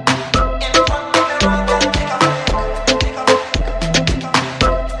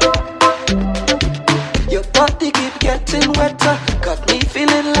 Wetter, got me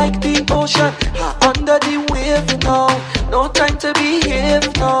feeling like the ocean. Under the wave now. No time to behave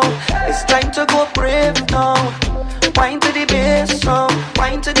now. It's time to go brave now. Wine to the bass now.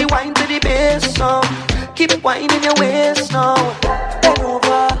 Wine to the bass now. Keep whining your waist now. Bend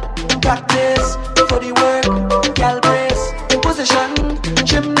over, practice for the work, gal brace, position,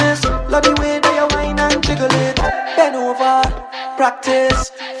 gymnast. Love the way that you whine and jiggle it. Bend over,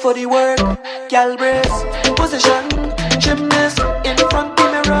 practice for the work, gal brace, position, gymnast. In front the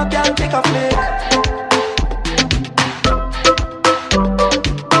mirror, gal take a flick.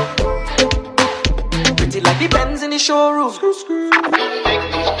 Pretty like the Benz in the showroom.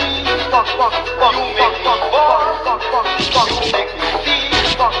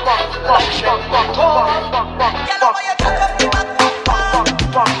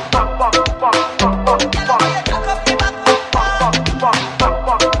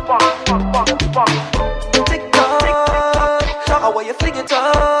 How are you fling it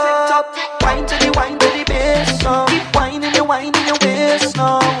up? Wine to the bass now. Keep whining your waist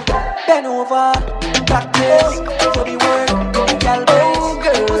now. Bend over, practice for the work, gal brace,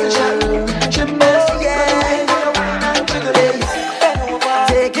 position, gymnast, yeah. Bend over,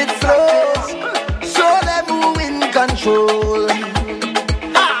 take it slow, show them who in control.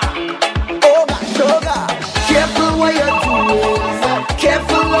 Oh gosh, careful what you're doing,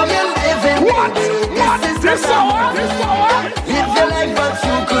 careful what you're living. What? This so hard. Live your life, but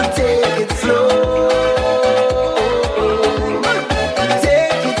you could take it slow.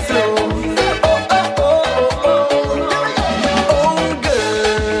 Take it slow. Oh,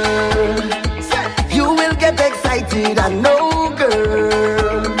 girl, you will get excited. I know,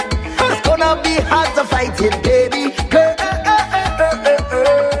 girl, it's gonna be hard to fight it, baby. Girl,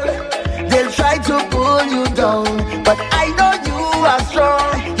 they'll try to pull you down, but I know you are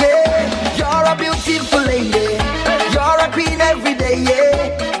strong. Yeah, you're a beautiful lady. You're a queen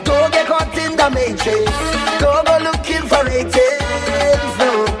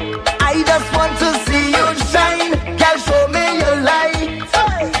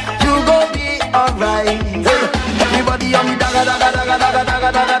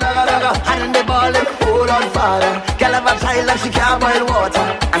darling, hold on, father. Girl have a child and she can't boil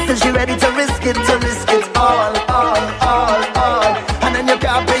water. And still she ready to risk it all. And then you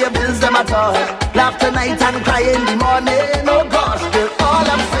can't pay your bills them at all. Laugh tonight and cry in the morning. Oh gosh, girl, all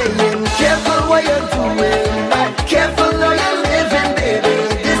I'm saying, careful what you're doing. Careful how you're living, baby.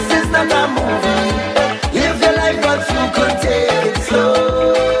 This is not a movie. Live your life but you could take it slow.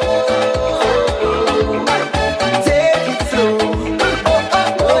 Take it slow.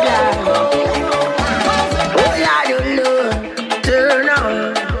 Turn on.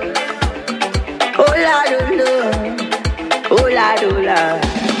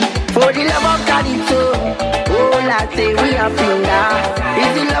 For the love of Calypso, oh Lord, say we are finger.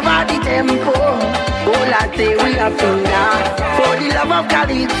 Is the love of the tempo, oh Lord, say we are finger. For the love of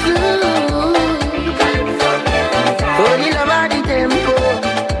Calypso, for the love of the tempo.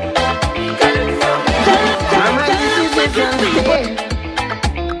 Mama, this is a Sunday.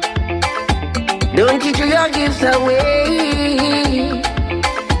 Don't you throw your gifts away.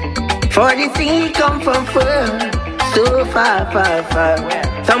 For the thing he come from far, so far.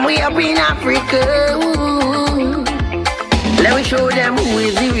 Somewhere up in Africa, ooh. Let me show them who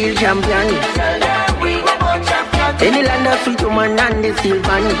is the real champion. Any land of sweet woman and the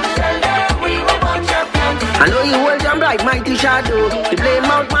silver. I know you hold them like mighty shadow. They play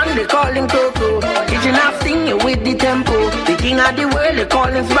Mount Man, they call him Coco. Kitchen half singing with the tempo. The king of the world, they call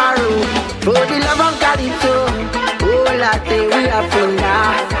him Sparrow. For the love of Calypso, oh latte, we are finger.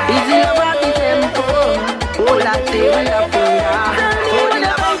 Is the love of the tempo, oh latte, we are finger. For the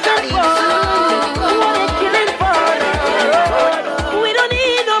love of Calypso, killing for we don't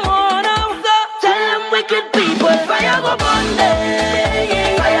need no more now. So tell them wicked people, fire go Bundy,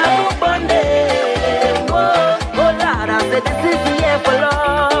 fire go Bundy. This is the year for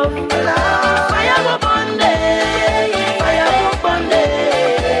love. Fire go Bundy, fire go Bundy.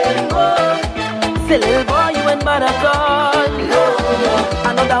 Say little boy, you ain't bad at all.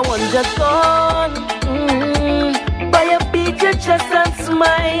 Another one just gone. Boy, you beat your chest and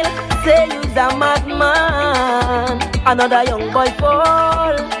smile. Say you's a madman. Another young boy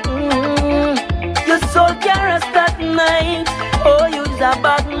fall. Your soul can't rest at night. Oh, you's a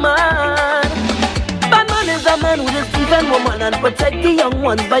bad man. Is a man who just defend woman and protect the young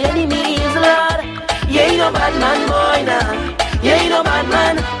ones by any means, Lord. You ain't no bad man, boy, nah. You ain't no bad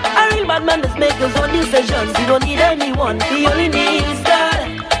man. A real bad man just make his own decisions. You don't need anyone, he only needs God.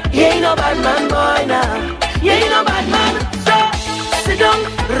 You ain't no bad man, boy, nah. You ain't no bad man. So, sit down,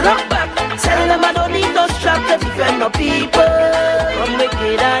 rock back. Tell them I don't need no strap to defend my people from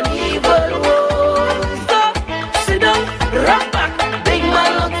wicked and evil. Whoa. So, sit down, rock back. Big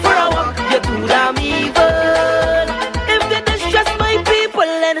man, look for a walk. You're too damn evil.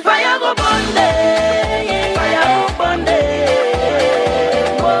 Fire go Bundy, fire go Bundy.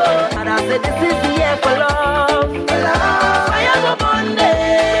 And I said this is the year for love. Fire go Bundy,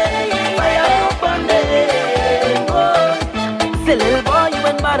 fire go Bundy. Say little boy, you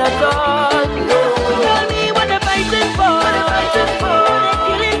ain't mad at all. Tell me what they're fighting for. What they're fighting for, they're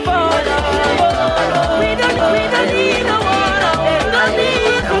killing for. We don't need no one. We don't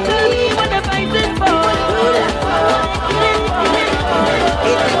need to tell me what they're fighting for.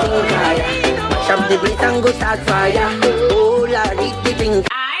 Shove the beat and go start fire. Oh, Lord, hit the thing.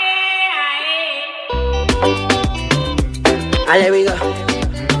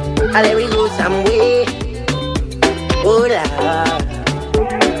 Let we go some way. Oh, Lord,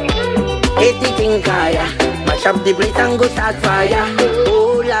 hit the thing fire. Mash up the beat and go start fire.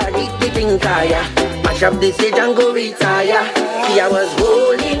 Oh, Lord, hit the thing fire. Mash up the stage and go retire. See, I was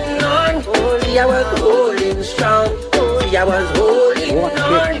holding on. See, I was holding strong. See, I was holding on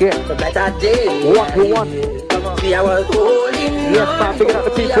for better days. What you want? See, I was holding on. Yes, man, picking up the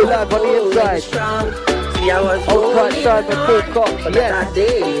people live on the inside. See, I was outside side the full cock. Yes.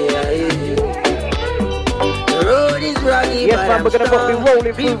 The road is rocky, yes, man, we're gonna be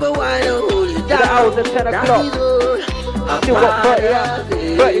rolling through the hours at 10 o'clock. Still got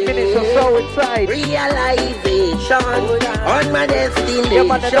 30 minutes or so inside. Realization on my destination. Yeah,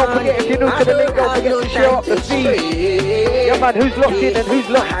 man, and don't forget, if you're new to the link, don't forget to share up the feed. Yeah, man, who's locked in and who's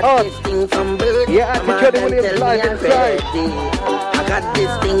locked on? Yeah, Auntie Johnny Williams live inside. I got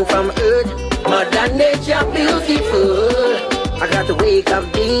this thing from earth. Mother Nature beautiful. I got to wake up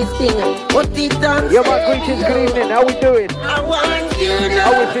this thing, put it on. Yeah, man, greetings, good evening, how we doing? I want you now.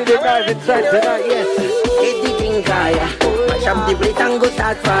 How we feeling live inside tonight, yes. Fire. Mash up the plate and go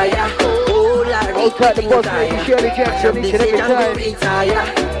start fire. Oh, Lord, outside the boss lady Shirley Jackson each and every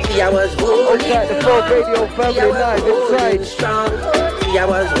time. See, I was holding outside the Folk Radio family live inside. See, I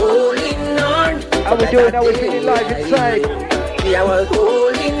was holding on. How we doing? How we feeling live inside? See, I was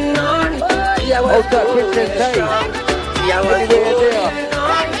holding on. What's up, Princess Tay? Anywhere there.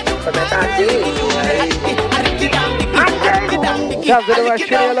 Sounds of the Rush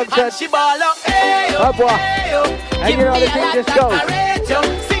Trinity alongside Babwah. And you know how the thing just goes.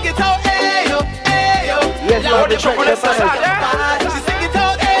 Yes, man, the track manners.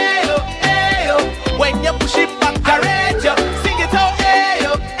 When you push it back, courage you. Sing it out,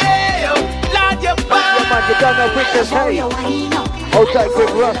 ayo, ayo. Lord, you bad. Yeah, man, you don't know Princess Tay. Hold tight, quick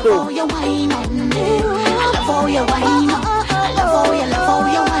Russell. I love how you wine up. I love how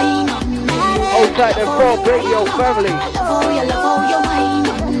you wine up. Hold tight, the Frog Radio family. I love how you wine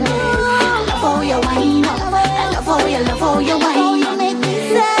up. I love how you wine up. I love how you wine up. Make me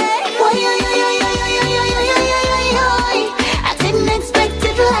say, I didn't expect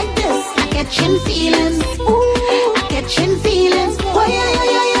it like this. I catching feelings. I catching feelings.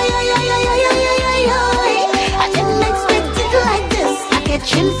 I didn't expect it like this. I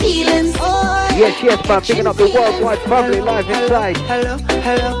catching feelings. Yes, yes, man, picking up the worldwide family live inside. Hello.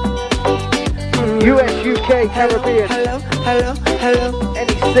 US, UK, Caribbean. Hello.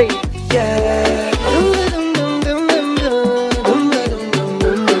 NEC. Yeah.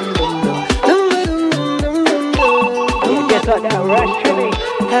 Get like that, Rush Trinity.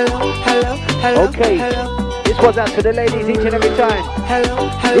 Hello. Okay. This one's out to the ladies each and every time.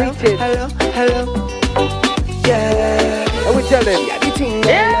 Greetings. Hello. Yeah. And we tell them.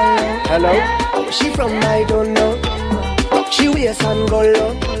 Hello. Where she from, I don't know. Rock she waist and go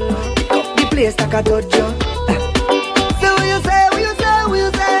low. Pick up the place like a dojo. So what you say?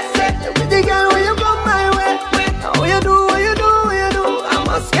 With the girl when you come my way. What you do? I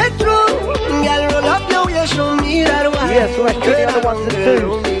must get through. Girl, roll up now, you show me that way. Yes, Rush Trinity on the ones and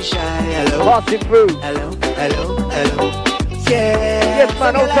twos. Passing through. Hello. Yes,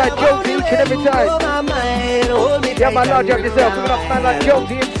 man, outside Jonesy each and every time. Yeah, man, large up yourself. We're gonna man like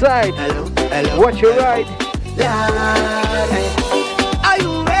Jonesy inside. Watch your ride. Are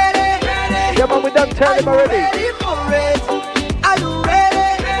you ready? Yeah, man, we done turn him already. Are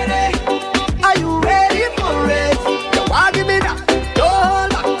you ready for it? You want give me that?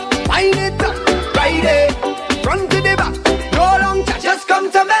 Hold on, wind it up, ride it, front to the back. No long chat, just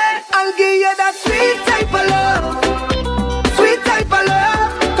come to me. I'll give you that sweet type of love.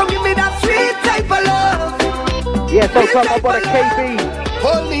 Come give me that sweet type of love. Yes, I'll talk about a KB.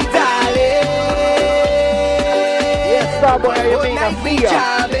 Hold me, darling. Yes, Starboy, how you mean? I'm here.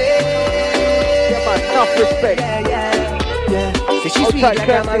 Yeah, man, enough respect. Yeah. See, she's sweet outside like a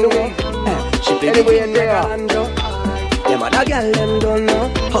Kirsty mango. Louise. She play Anyway, the thing there. like a banjo. Them other girl, them don't know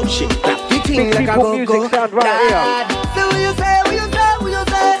how she clap the thing Big like a people go-go. music sound right here. So what you say?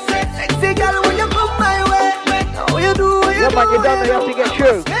 Sexy girl, when you come my way. What you do? Yeah, man, you don't know you have to get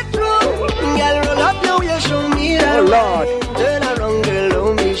through. Girl, roll up now, you show me that. Oh, Lord. Turn around, girl,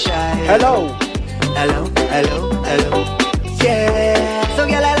 don't be shy. Hello. Yeah. So,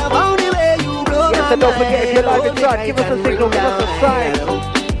 girl, I love how the way you blow Yes, and don't forget, if you're live inside, give us a signal, give us a sign.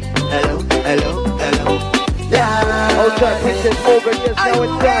 Hello. Outside Princess Morgan, yes, now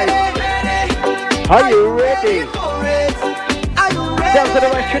inside. Are you ready? Down to the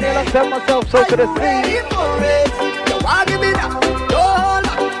Rush Trinity alongside myself, so to the sea.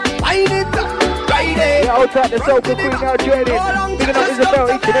 Yeah, outside the Soca Queen now joining. Picking up Isabel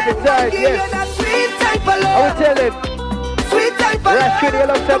each and every time, yes. I will tell him. Rush Trinity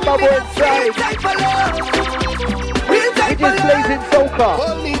alongside Babwah inside. We just blazing Soca.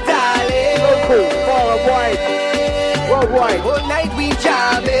 Local, far and wide. Worldwide. All night we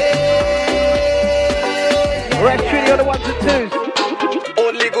jamming. Rush Trinity on the ones and twos.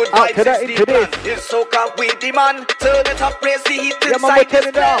 Only good Out vibes to that, is into the this. plan. It's soca with the man. Turn it up, raise the heat Yeah, man, inside we're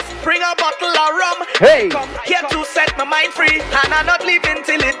turning this it up. place. Bring a bottle of rum. Hey. Come here to set my mind free, and I'm not leaving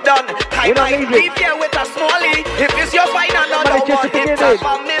till it's done. I We're not might leaving. leave here with a smallie. If it's your fine, man, another it's just one. the It's beginning.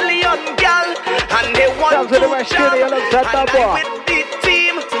 a million gal, and they want Sounds of the to Rush jam. Trinity alongside And Babwah. I with the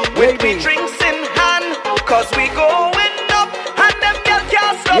team, with Baby. the drinks in hand, cause we going up, and them gal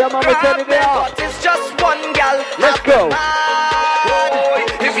can't stop. Yeah, man, we're turning it up. But it's just one gal. Let's go.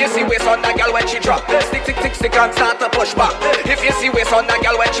 If you see waist on that girl when she drop, stick and start to push back. If you see waist on that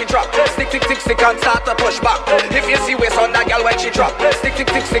girl when she drop, stick and start to push back. If you see waist on that girl when she drop, stick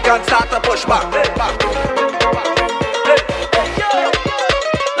and start to push back.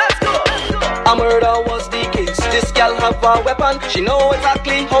 A murder was the case. This girl have a weapon. She know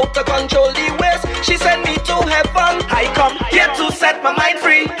exactly how to control the waist. She send me to heaven. I come here to set my mind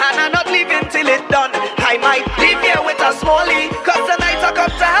free, and I'm not leaving till it's done. I might leave here with a smallie, cause tonight I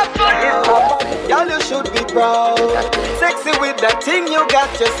come to have fun. Girl, you should be proud. Say Sexy with that thing you got,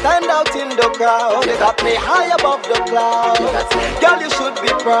 you stand out in the crowd. You got me high above the clouds. Girl, you should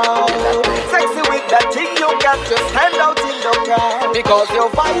be proud. Sexy with that thing you got, you stand out in the crowd. Because your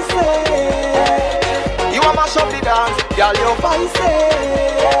voice, you are mash up the dance. Girl, your voice,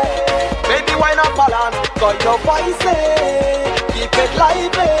 baby, why not balance? Cause your voice, keep it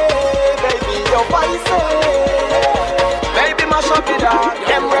lively. Baby, your voice, baby, mash up the dance.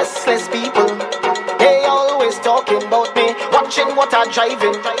 Them restless people, they always talking about me, watching what I'm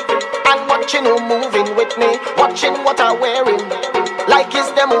driving, and watching who moving with me, watching what I'm wearing, like it's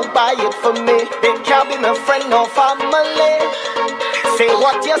them who buy it for me. They can't be my friend or family. Say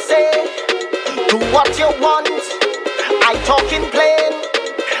what you say, do what you want. I talking plain,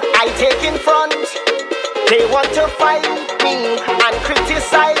 I take in front. They want to fight me and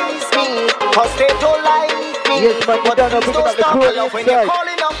criticize me, cause they don't like me. Yes, but you don't know, picking up the crew on the when you're inside.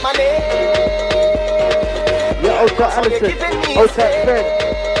 calling up my name. Yeah, outside Allison, outside Fred.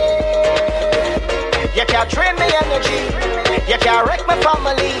 You can't drain me energy, you can't wreck my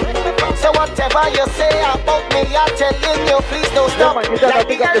family. So whatever you say about me, I'm telling you, please don't stop. Yeah, man, you don't like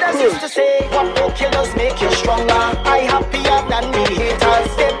the pick up the elders crew. used to say, what no killers make you stronger. I happier than me haters.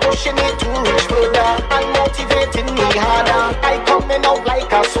 They pushing me to reach further and motivating me harder. I coming out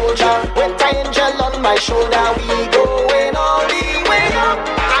like a soldier with an angel on my shoulder. We going all the way up,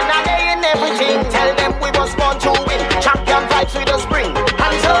 and I ain't everything. Tell them we was born to win. Champion vibes with us bring.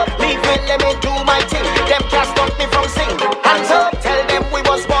 Hands up, leave me, let me do my thing. Them can't stop me from sing. Hands up, tell them we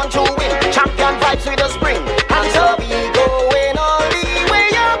was born to win. Champion vibes with us bring. Hands up, we going all the way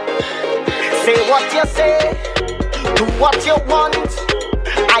up. Say what you say, do what you want.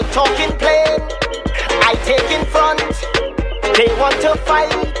 I talking plain, I take in front. They want to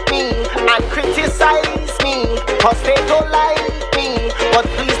fight me and criticize me, cause they don't like me. But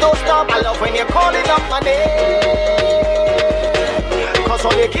please don't stop, I love when you're calling up my name, cause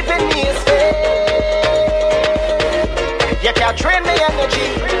all you're giving me is faith. You can't drain me energy,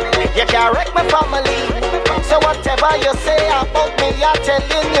 you can't wreck my family. So whatever you say about me, I'm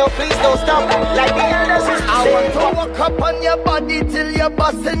telling you, please don't stop. Like the elders used to I say. want to walk up on your body till you're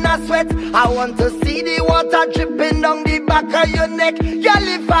busting a sweat. I want to see the water dripping down the back of your neck. Girl,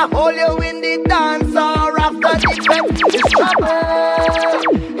 if I hold you in the dance or after the fete, it's trouble,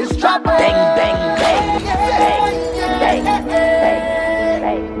 it's trouble. Bang, bang, bang, bang, bang, bang.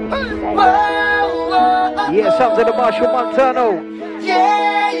 Yeah, sounds of the Marshall Montano.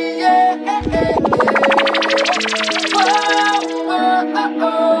 Yeah, yeah.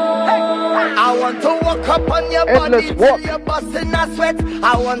 I want to walk up on your body till you're busting a sweat.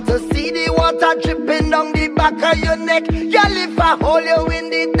 I want to see the water dripping down the back of your neck. Girl, if I hold you in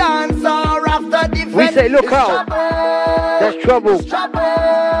the dance or after the fete, We say, look out. That's trouble.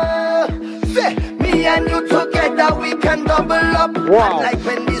 Say, me and you together, we can double up. Wow. And like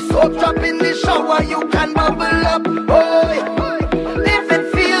when the soap drop in the shower, you can bubble up. Oh, if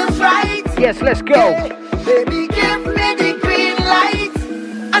it feels right. Yes, let's go. Yeah, baby, give me the green light.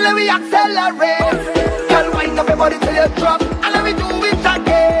 And let me accelerate. Girl, wind up your body till you drop. And let me do it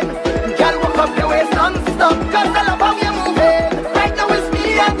again. Girl, walk up your waist non-stop. Cause I love how you're moving. Right now it's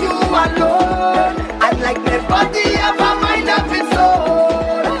me and you alone. And like my body have a mind of its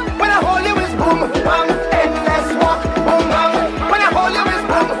own. When I hold you it's boom, bang, endless walk, boom, bang. When I hold you it's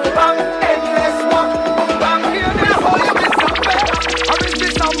boom, bang, endless walk, boom, bang. When I hold you it's something. Or is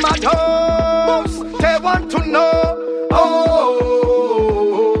this on my toes? They want to know,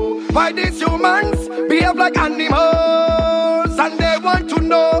 why these humans behave like animals, and they want to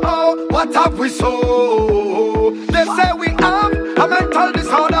know, what have we so? They say we have a mental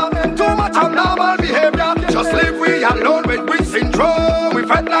disorder, too much abnormal behavior. Just leave we alone with we syndrome. We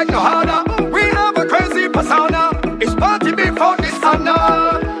fight like no harder. We have a crazy persona. It's party before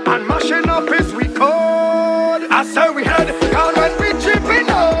dishonor, and mashing up is we code. I say we had count when we tripping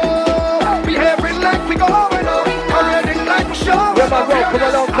up, behaving like we going up, parading like we show. Yeah, man, welcome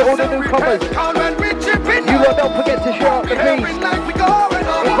along to all the newcomers. You lot don't forget to show up the beat.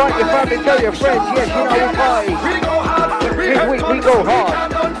 Invite your family, tell your friends. Yes, you know we party. This week we go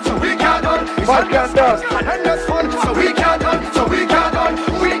hard. 5 grand done. So we can done, so we can done.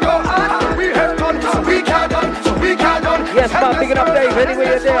 We go hard, we have done, so we can done, so we can done. Yes, man, picking up Dave anywhere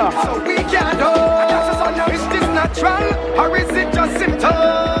you're there. So we can done. Is this natural or is it just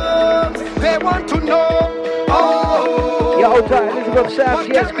symptoms? They want to know. Yeah, hold tight, Elizabeth Sams.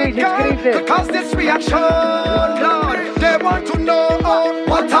 Yes, greetings, good evening. Because this reaction, Lord, they want to know,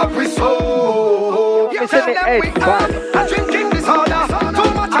 what have we so? It's in the head, man. A drinking disorder,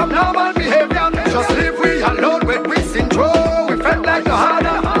 too much abnormal behavior. Just leave we alone with we syndrome. We felt like no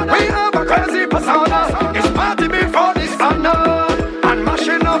harder. We have a crazy persona. It's party before this hour.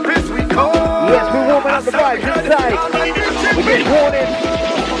 We get warning.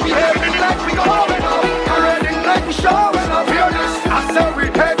 Behaving like we going up, parading like we showing up. Hear this? I said we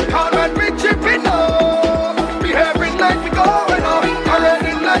head calm and we chipping up. Behaving like we going up,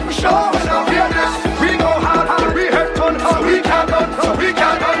 parading like we showing up. Hear this? We go hard and we head turn, so we can run, so we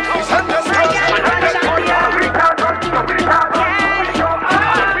can run. We send us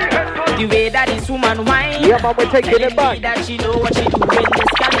the way that this woman whine. Yeah, man, we're taking it back. That she know what she doing. This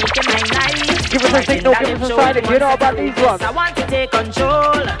can make a night. Give us a signal, give us a sign if you know about these ones. I want to take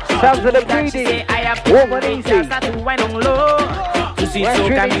control. Sounds of the greedy. Warm and easy. We're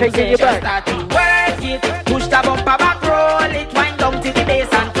truly taking you back. Start to work it. Push the bumper back, roll it. Wind down to the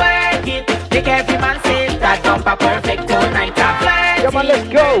bass and twerk it. Make every man say that bumper perfect all night. Yeah, man, let's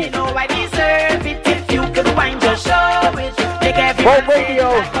go. You know I deserve it. If you could wind, just show it. Make every man say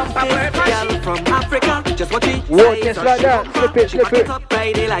that bumper perfect. From Africa, just watch it. Walk just like that. Slip it, slip it. Up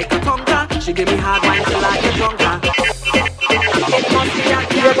Friday like a tonka. She give me hard wine till I get drunker. It must be a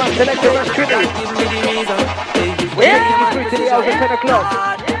yeah, man, select the rest give me the reason. We're taking through to the hours at 10 o'clock.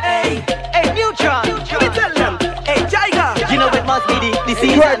 Hey, Neutron, let me tell them. Hey, Jaiga, you know it must be the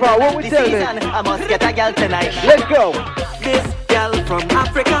season. Driver, what we tell them? I must get a girl tonight. Let's go. This girl from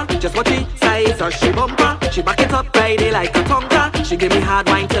Africa, just watch it size or she bumper. She back it up Friday like a tonka. She give me hard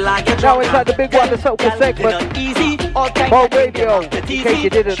wine till I get drunk. Now inside the big one, the soulful segment. Easy, all time. Bob Radio, in case you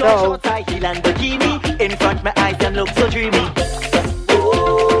didn't know. Short high heel and bikini. In front my eyes and look so dreamy.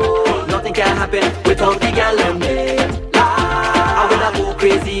 Ooh, nothing can happen without the girl them. I will go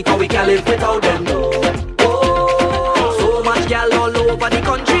crazy cause we can't live without them. Oh, so much girl all over the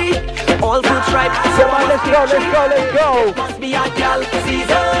country. All good stripes. Come on, let's go, let's go, let's go. Must be a girl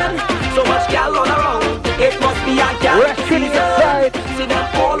season. So much girl all around. It must be a girl season. See them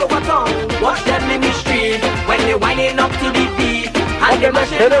all over town. Watch them in the street when they winding up to the beat. And they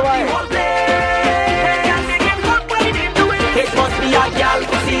mashing up the whole place. It must be a girl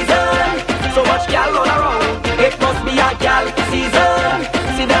season. So much girl all around. It must be a girl season.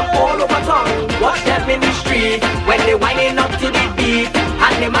 See them all over town. Watch them in the street when they winding up to the beat.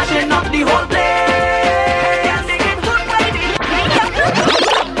 And they mashing up the whole place.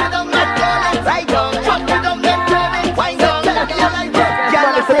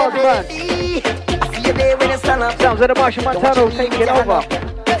 Sounds of the Martian Montano taking over.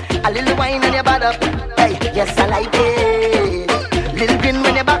 A little wine on your butt up. Hey, yes, I like it. Little grin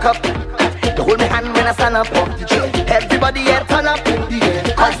when you back up. You hold my hand when I stand up. Everybody here turn up.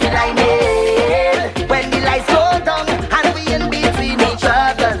 Cause we like it. When the lights go down and we in between each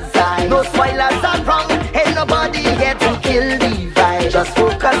other's eyes. No spoilers are wrong. Ain't nobody here to kill the vibe. Just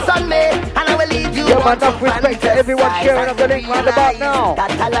focus on me and I will lead you. Yeah, man, enough respect to everyone sharing up the link round about now.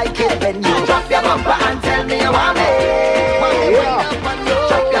 That I like it when you drop your bumper and tell me you want me.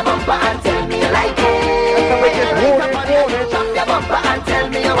 Drop your bumper and tell me you like it. Drop your bumper and tell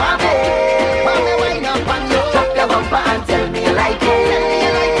me you want me. Drop your bumper and tell me you like it.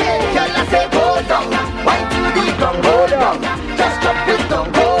 Girl, I say go down, wine to the ground, go down. Just drop it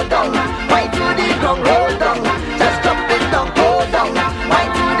down, go down. Wine to the ground, go down. Just drop it down, go down.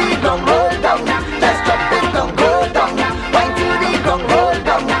 Wine to the ground, go down. Just drop it down, go down. Wine to the ground, go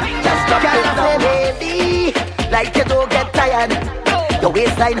down. Just drop it down, baby. Like you don't get tired. Your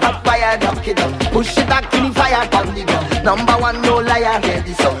waistline hot fire, knock it down. Push it back in the fire, pound it down. Number one, no liar, hear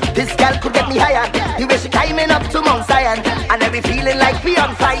this song. This girl could get me higher. The way she climbing up to Mount Zion. And I be feeling like we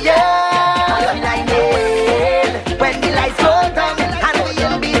on fire. When the lights go down and we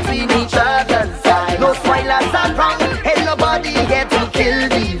in between each other's eyes. No spoilers are wrong. Ain't nobody here to kill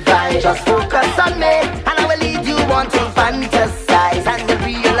the vibe. Just focus on me and I will lead you on to fantasize. And to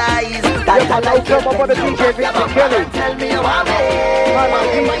realize that I like it when you drop your bumper and tell me you want me.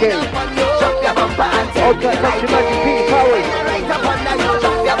 Drop your bumper and tell me you like it.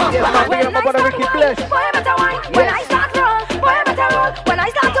 When I start roll, when I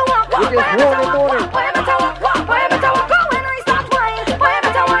start to walk, when I start walk, when I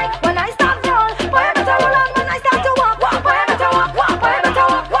start wine, when I start roll, when I start to walk, when I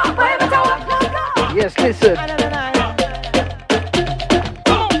walk. Yes, listen.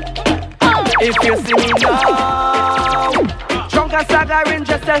 If you see me now, drunk and staggering,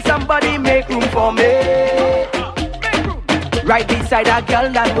 just tell somebody make room for me. Right beside a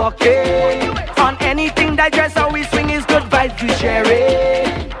girl that walking. On anything that dress how we swing is good vibes we share it.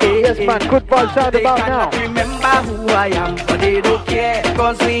 Yes man, good vibes sound about now. They cannot remember who I am, but they don't care,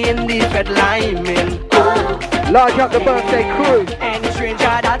 cause we in the fed liming. Large up the birthday crew. Any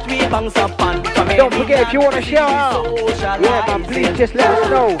stranger that we bounce up on. Don't forget if you want to shout out. Yeah man, please just let us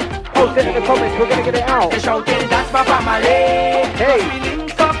know. Post it in the comments, we're gonna get it out. Shouting, that's my family. Hey, we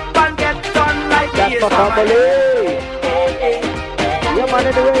link up and get done like that's my family. man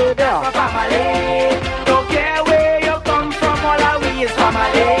in the radio now. That's my family. Don't care where you come from, all our we is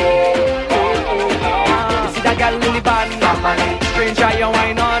family. You see that girl in the band, family. Stranger you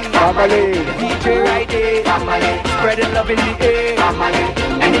wine on, family. DJ right there, family. Spreading love in the air, family.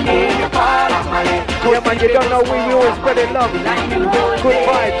 And the name you call, family. Yeah, man, you don't know we always spreading love. Good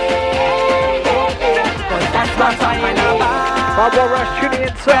vibes. That's my family. Babwah Rush, tuning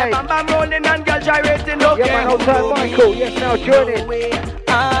inside. I'm rolling and girl gyrating, don't yeah, care man, outside Michael, yes, now joining.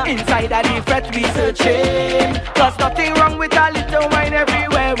 Inside of the fret we searching. Cause nothing wrong with a little wine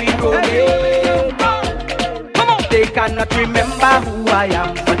everywhere we go. Come on. They cannot remember who I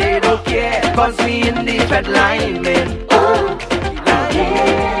am, but they don't care. Cause we in the fed line, man. Oh,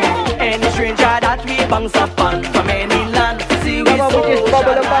 any stranger that we bounce up on from any land. See we so just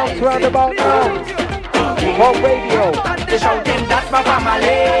bubble and bounce round about now. On radio. They shouting, that's my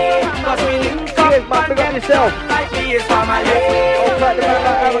family. Cause we link up cheers, man, big up yourself. Like me is family. Outside the man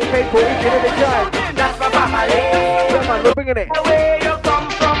like Aaron Caple, each and every time. That's my family. Yeah, man, we're bringing it. Where you come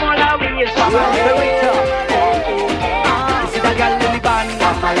from, all our we is family. See that girl in the band,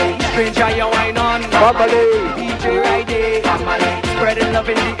 family. Stranger you wine on, family. DJ right there, family. Spreading love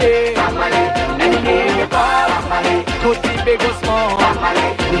in the air, family. And the name you call, family. Could be big or small,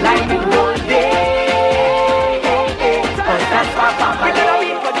 family. Line it all day. That's my family. We're gonna be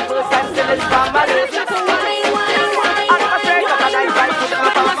for the first time still it's family.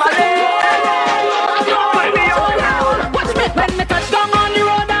 When me touch down on the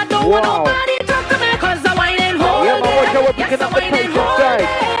road, I don't want nobody talk to me. Cause I'm whining hold. Yeah, man, watch how we're picking up the pace inside.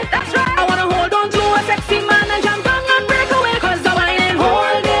 That's right. I wanna hold on to a sexy man and jump on and break away. Cause I'm whining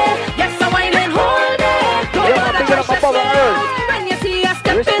hold it. Yes, I'm whining hold it. Don't yeah, man, picking up my bubble when you see us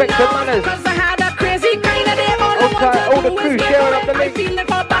stepping respect the manners. Cause I had a crazy kind of day. All the crew sharing up the link. Feeling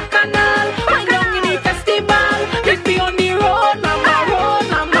for bacchanal. Find down in the festival. Let's be on the road, mama, road,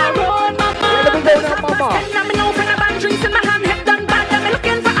 mama, road, mama. Let me go now, mama. And I'm in open a band, drinks in my hand, head done bad. I'm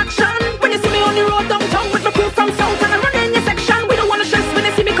looking for action. When you see me on the road downtown with my crew from south and I run in your section. We don't wanna stress when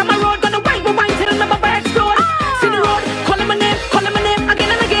you see me come a road. Gonna wipe till my bubble explode. See the road, calling my name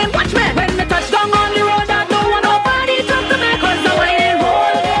again and again. Watch me. When me touch down on the road, I don't want nobody talk to me. Cause the wine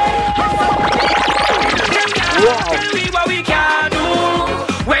hold it. Tell me what we can do.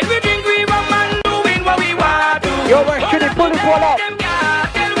 When we drink, we rum and doing what we want to. Yo, man, should it pull this one up?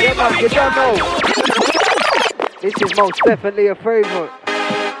 Yeah, man, you don't know. This is most definitely a favourite.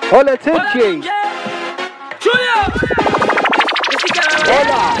 Hola, Tunchi.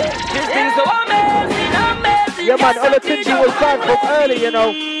 Hola. Yeah, man, Hola Tunchi was banned from early, you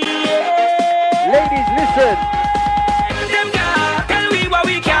know. Ladies, listen. Tell me what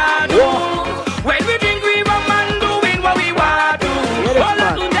we can do. When we drink, we rum and doing what we want to.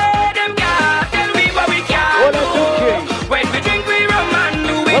 Hola today, them girls. Tell me what we can do. When we drink, we rum and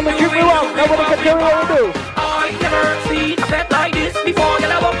doing. When we drink, we rum. Nobody can tell me what we do. I never seen a fete like this before.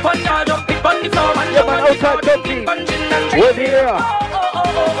 Girl, I walk on yard, jump it on the floor and yeah, man, outside Tunchi. We're here.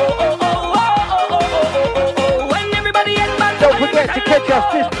 When everybody else man, don't forget to catch us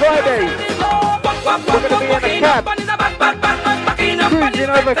this Friday. We're gonna be in a cab. Cruising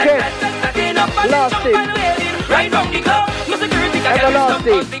over Kent. Lasting. Right from the club, no security can get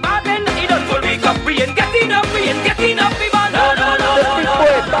everlasting. The bartender, he done full week up. We ain't getting up, we ain't getting up. We want no.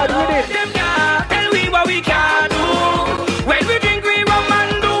 Tell me what we can do. When we drink, we rum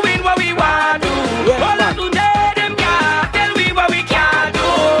and doing what we want to. All of today, them girls, tell me what we can do.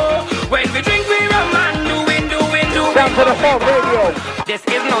 When we drink, we rum and doing. Down to the phone radio. This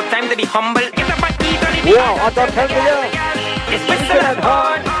is no time to be humble. It's about eating. Wow, I don't tell you. It's whistle and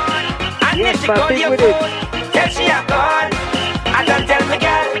horn. And yes, if she call your phone, tell she a gone. I don't tell me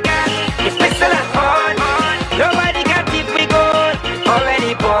girl. It's whistle and horn. Nobody can keep me going.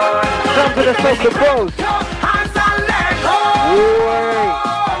 Already born. Come to the social pros. Hands and legs.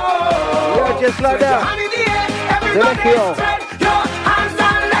 Yeah, just like that. Select you.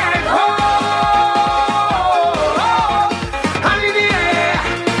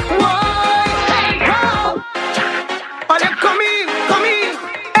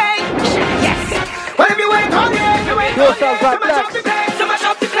 Yourself like that. To mash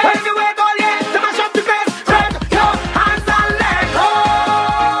up the place, everywhere go, yeah. To mash up the place, spread your hands and let go.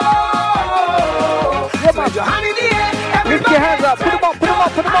 Yeah, man. Your hand in the air, lift your hands up. Put them up.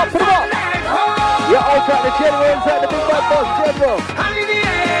 Yeah, outside the general, inside the big bad boss general.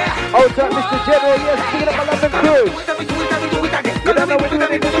 Outside Mr. General, yes, picking up my London crew. You don't know we're doing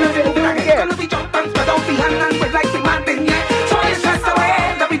it again.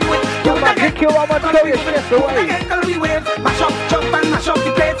 Kick you on my show, you stress away. Mash up, jump and mash up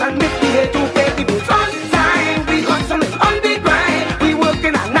the place and lift the head to pay the bills. On time, we hustle on the grind. We work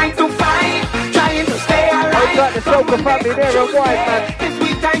local family there and wide, man.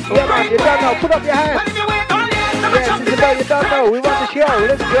 Yeah, man, you don't know. Put up your hands. Yes, it's about you don't know. We run the show.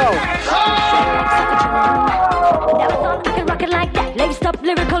 Let's go. I can rock it like that. Laced up,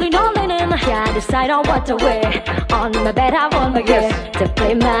 lyrical in all linen. Yeah, I decide on what to wear. On the bed, I want my gear to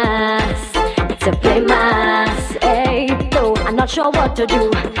play mass. Hey, no, I'm not sure what to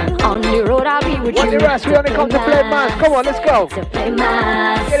do. On the road, I'll be with you. When the rest, we only come to play mass. Come on, let's go. To play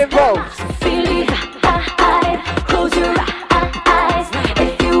mass. Get involved. Feel it, close your eyes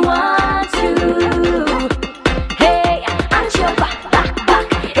if you want to. Hey, at your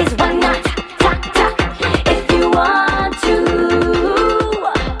back is one knot, tack. If you want to,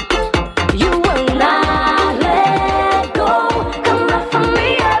 you will not let go. Come rough for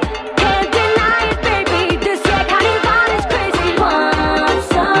me up, can't deny it, baby. This year carnival is crazy. Want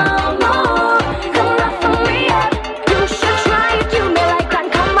some more? Come rough for me up. You should try it, you may like and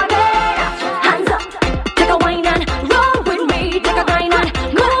come again. Hands up, take a wine and roll with me. Take a grind and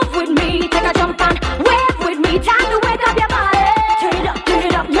move with me. Take a jump and wave with me. Time to wake up your body. Turn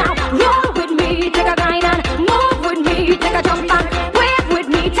it up now. Roll with me. Take a grind and move with me. Take a jump and wave with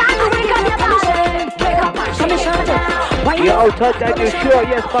me. Time to wake up your body. Wake up, permission now. You out that you sure?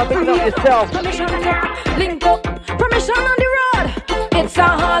 Yes, man, big up yourself. Link up, permission on the road. It's a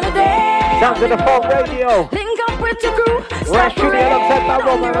holiday. Sounds of the phone radio. Link up with the crew. We're shooting alongside my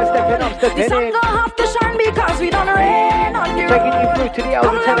woman. We're stepping up, The stepping sun in. don't have to shine because we don't rain on the road. Taking you through to the hour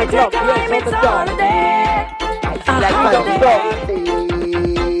of 10 o'clock. Yes, on the dot. Like don't for the stop. party.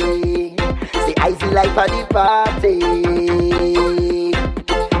 Say I see life at the party.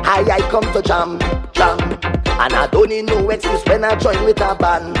 I come to jam. And I don't need no excuse when I join with a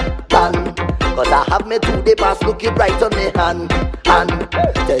band. Cause I have me 2 day pass looking right on me hand.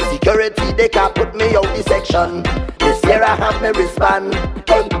 The security, they can't put me out the section. This year I have me wristband.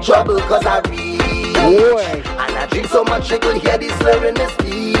 Hey, trouble cause I reach. And I drink so much you could hear the slur in the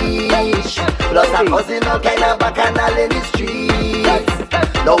speech. Plus I'm causing all kind of bacchanal in the streets.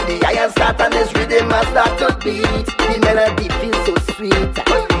 Now the iron start and this rhythm I start to beat. The melody feels so sweet.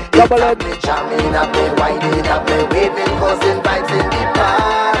 Double up. Me jamming up, me winding up, me waving, causing vibes in the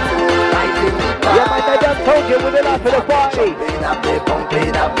party. Yeah, my dad just told you we're the life of the party. Jumping up, me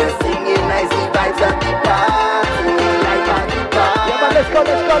pumping up, me singing nicely vibes at the party. Life at the party. Yeah, man, let's go.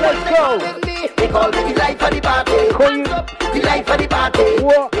 They call me the life of the party. Hands up, the life of the party.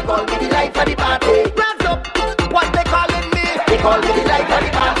 What? They call me the life of the party. Hands up, what they calling me? They call me the life of the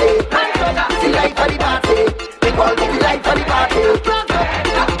party. Hands up, the life of the party. They call me the life of the party. Hands up,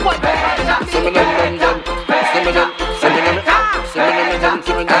 what they calling me?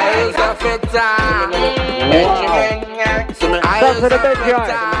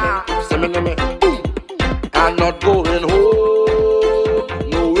 I'm not going home.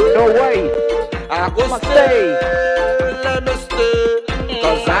 No way. I go stay. Let me stay.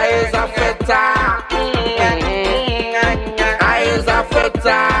 Cause I is a feta. I is a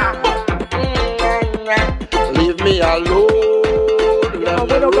feta. Leave me alone.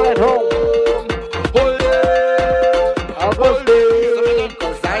 We're not going home. I'll go stay.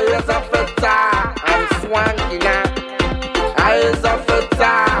 Cause I is a feta. I'm swanky now. I is a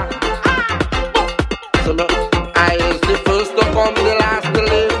feta. So I is the first to come, the last to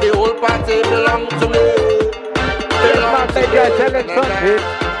leave. The whole party belong to me. Belong to me.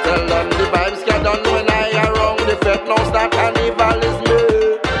 Tell them the vibes get done when I around. The fete now start, carnival is me.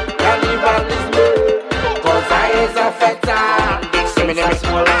 Carnival is me. Cause I is a feta.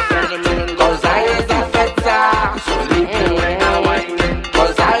 Cause I is a feta.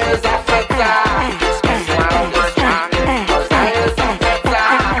 Cause I is a feta.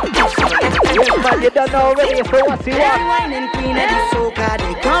 You don't know already, so what's the one? Whining queen of the soca,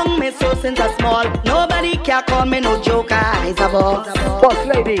 they call me so since I'm small. Nobody can call me no joker, I's a boss. Boss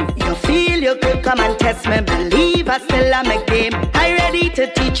lady. You feel you could come and test me, believe I still am a game. I ready to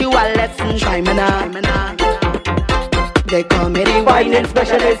teach you a lesson, try me now. They call me the whining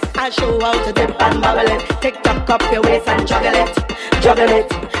specialist. I show how to dip and bubble it. Tick tock up your waist and juggle it.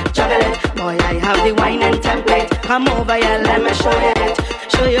 Boy, I have the whining template. Come over here, let me show you it.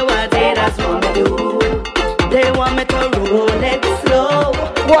 Show you what they just want me to do. They want me to roll it slow.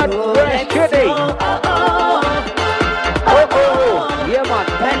 What? Where should they? Yeah, man.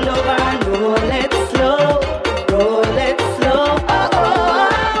 Bend over and roll it slow.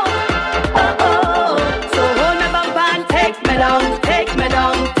 So hold me bumper and take me down.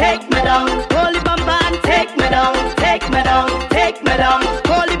 Hold the bumper and take me down.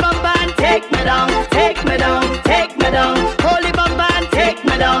 Hold the bumper and take me down. Hold the bumper and take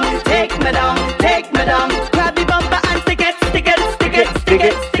me down.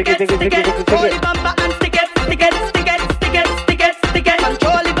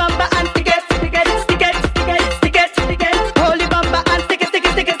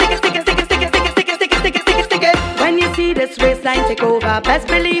 take over. Best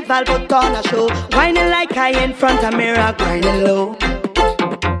believe I'll put on a show. Whining like I in front of mirror, grinding low.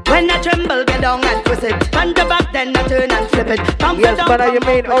 When I tremble, get down and twist it. Front to back, then I turn and flip it. Yes, man, how you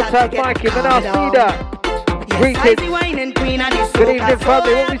mean? Outside Mikey, man, I see that. Greetings. Good evening,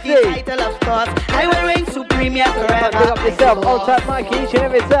 family. What we see? I will reign supreme here forever. Pick up yourself. Outside Mikey each and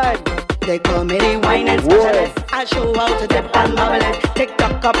every time. They call me the wine and specialist. I'll show how to dip and bubble it. Tick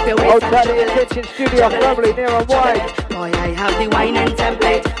tock up your waist. Outside the kitchen studio, family, near and wide. Boy, I have the wine and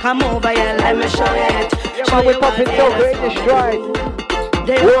template. Come over here, let me show you it. Yeah, man, we're popping soca in the stride.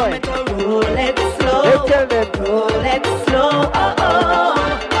 They want me to roll it slow. Let's tell them. Roll it slow. Oh, oh.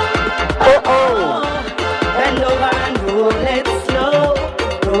 Oh, oh. Bend over and roll it slow.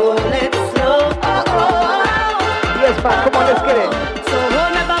 Roll it slow. Oh, oh. Yes, man, come on, let's get it. So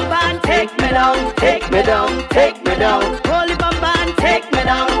hold me bumper and take me down. Take me down. Take me down. Hold the bumper and take me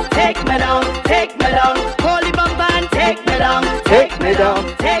down. Take me down. Take me down. Hold the bumper and take me down. Take me down.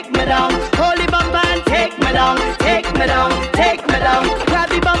 Take me down. Hold the bumper and take me down. Take me down. Take me down. Grab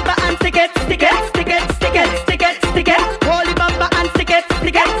the bumper and stick it. Stick it. Stick it. Stick it. Stick it. Stick it. Hold the bumper and stick it.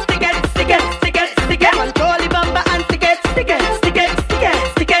 Stick it. Stick it. Stick it. Stick it. Stick it. Control the bumper and stick it. Stick it. Stick it. Stick it.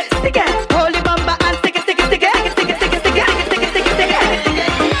 Stick it. Stick it. Hold the bumper and stick it. Stick it. Stick it. Stick it. Stick it. Stick it. Stick it. Stick it. Stick it.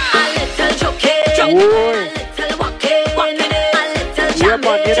 A little joking. A little walking. A little jamming. Yeah,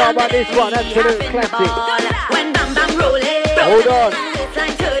 man, you know about this one. Absolute classic. When bam bam rolling. Hold on.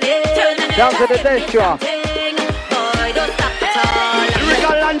 Down to the dance floor.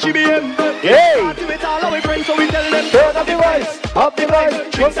 Lyrical and GBM. Hey! Do it all our friends, so we tell them. Turn up the voice. Up the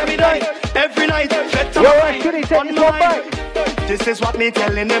voice. Drinks every night. Every night. Yo, actually, take this one back. This is what me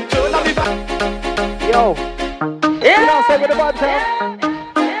telling them. Turn up the back. Yo. Yeah! You know, say with the bad time.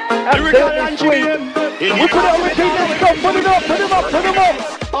 Absolutely sweet. We put it on repeat. Let's go. Put it up. Put them up. Put them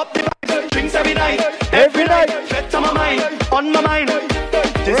up. Up the back. Drinks every night. Every night. Fed on my mind. On my mind.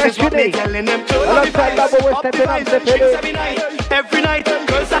 This is what me telling them. Turn up the Alongside Babwah, we're stepping up, stepping in. every night. Every night.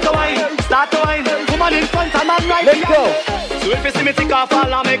 Girls start to wine. Start to wine. Woman in front and man right Let's behind. go. So if you see me take off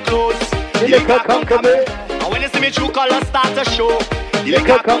all of my clothes, The liquor come come in. and when you see me true colors start to show, the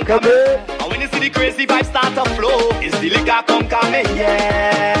Liquor come come in. and when you see the crazy vibes start to flow, it's the liquor come in.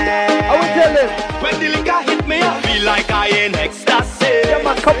 Yeah. I will tell them. When the liquor hit me, I feel like I in ecstasy. Yeah,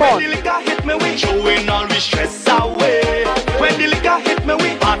 man, come on. When the liquor hit me, we throwing all we stress away. When the liquor hit me,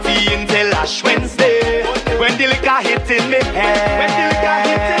 we party until Ash Wednesday. When the liquor hit in me head, when the liquor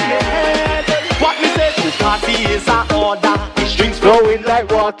hit in me head, what me say to party is a order. These drinks flowing like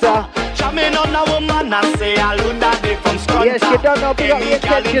water. Jamming on a woman and say Alunda day from Scrunta. Yes, you don't know, big up your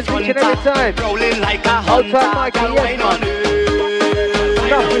attention each and every time. Rolling like a hunter. Outside Mikey, yes, man.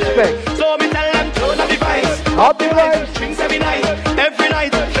 Enough respect. So me tell them turn up the vibes. Up the vibes. Drinks every night. Every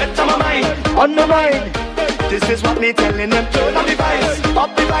night. Fed on my mind. On my mind. This is what me telling them. Turn up the vibes.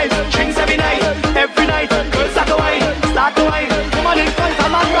 Up the vibes. Drinks every night. Every night. Girls start to wine. Start to wine. Woman in front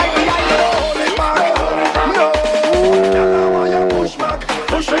and man right behind you. Holy back. No. Push back.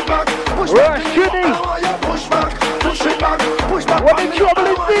 Push it back. Push back. Push back. Push it back. Push back. What in trouble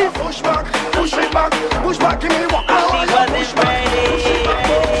is this? Push back. Push it back. Push back. Give me what. Push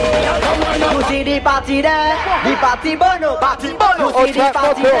back. You see the party there, the party bono, party bono. You see the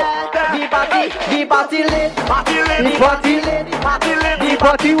party there, the party lit, the party lit, the party lit, the party lit, the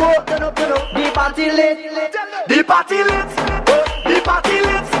party what? The party lit, the party lit, the party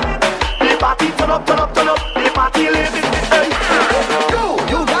lit, the party turn up, the party lit.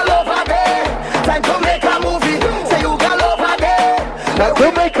 You got love again, time to make a movie. Say you got love again, time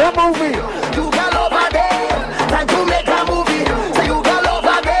to make a movie. You got love again, time to make a movie. Say you got love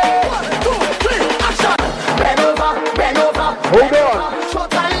again. 1, 2, 3, action. Bend over, bend over. Hold on.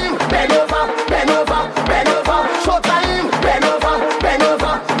 Showtime, bend over, bend over, bend over. Showtime, bend over, bend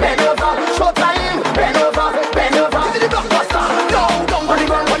over, bend over. Showtime, bend over, bend over. This is the blockbuster. Down, on the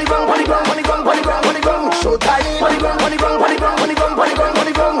ground, on the ground, on the ground, on the ground, on the ground, on the ground. Showtime, on the ground, on the ground, on the ground, on the ground, on the ground, on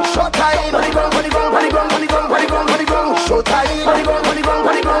the ground. Showtime, on the ground, on the ground, on the ground, on the ground, on the ground, on the ground. Showtime, on the ground, on the ground,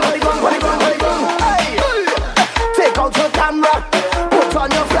 on the ground, on the ground, on the ground, on the ground. Hey, take out your camera, put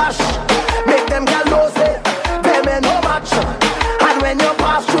on your flash, make them get nosy. Them ain't no match. And when you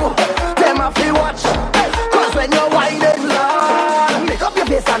pass through, them have to watch. Cause when you're whining, Lord, make up your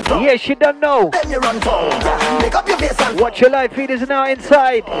face and talk. Yes, you don't know. Then you run town. Make up your face and Watch your live feed is now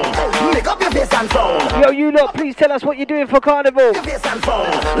inside. make up your face and phone. Yo, you lot, please tell us what you're doing for Carnival. Your face and phone.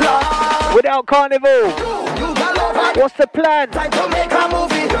 Lord, Without Carnival, you got love again. what's the plan? Time to make a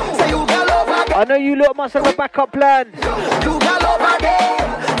movie. Say you got love again. I know you lot must have a backup plan. You got love again.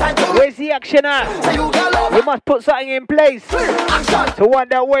 Where's the action at? You must put something in place to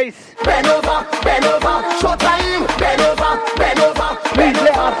wind that waist. Bend over, show time. Bend over, please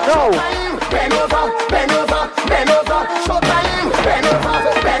let us know. Bend over, show time. Bend over.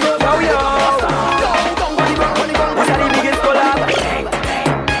 Oh yo, what's the biggest collab?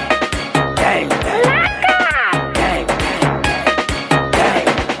 Gang.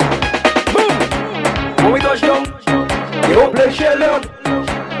 Boom. When we touch down, you don't play shell out.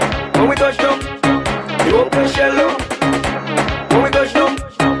 When we touch down, you don't play shell out. When we touch down,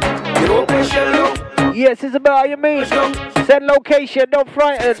 you don't play shell out. Yes, Isabel, how you mean? Send location, don't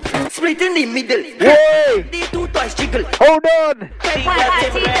frighten. Split in the middle. Hey! The two toys jiggle. Hold on.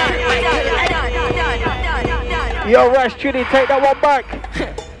 Yo, Rash Trini, take that one back.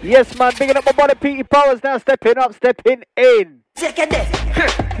 Yes, man, bigging up my body, Petey Powers now, stepping up, stepping in. Second there.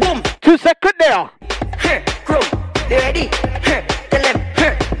 Boom. 2 seconds there. Crow, they ready? Tell them,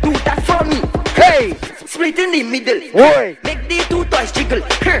 do that for me. Hey! Split in the middle. Boy. Make the two toys jiggle.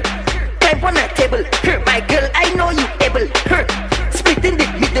 Climb on a table. My girl, I know you able. Split in the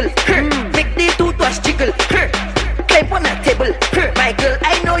middle. Make the two toys jiggle. Climb on a table. My girl,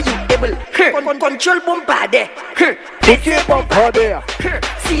 I know you able. Control bumper there. Put your bumper there.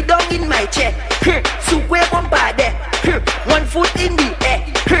 Sit down in my chair. Super bumper there. 1 foot in the air.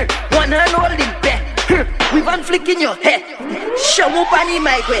 1 hand holding back. With 1 flick in your hair. Show up on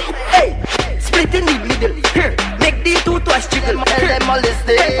my way. Hey, split in the middle. Make the two toys jiggle. Tell them all this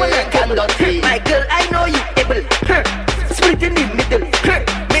thing cannot be. My girl, I know you able. Split in the middle.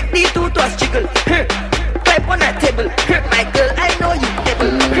 Make the two toys jiggle. Climb on a table. My girl, I know you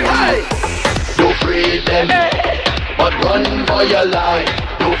able. You free them, but run for your life.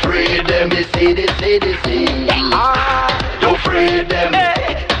 You free them, you see. You free them,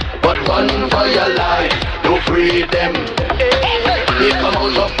 but run for your life. You free them. They come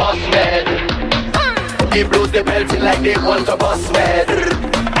out of bus med. They blows the belting like they want to bust med.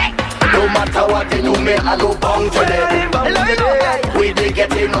 No matter what they do, me I go bong to them. We they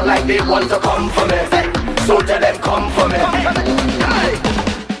get in like they want to come for me. So tell them come for me.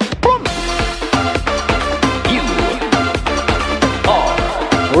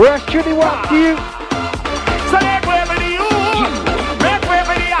 Rush Trini, what do you? So make way for the youth. Make way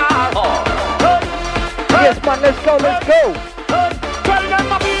for the art. Yes, man, let's go. Tell them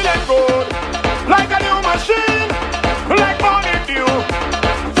I'm feeling good. Like a new machine. Like morning dew.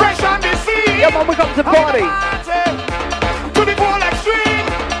 Fresh on the scene. Yeah, man, we come to party. To the full extreme.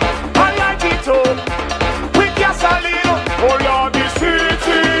 I like it too. With gasoline. Oh Lord, the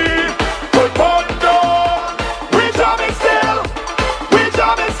city. Good bundle. We jamming still.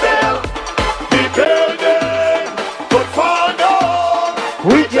 The building. Good bundle.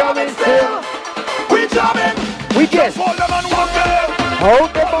 We jamming still. We jamming. We just hold them and walk them.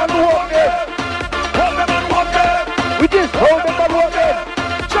 Hold them and walk them. Hold them and walk them. We just hold them and walk them.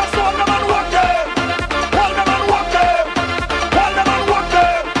 Just hold them and walk them. Hold them and walk them. Hold them and walk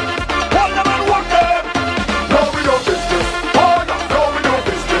them. Hold them and walk them. No, we do business. Oh, no, we do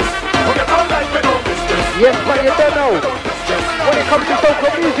business. Forget our life, we do business. Yes, but you don't know. When it comes to soca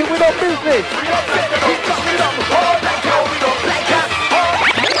music, we don't business.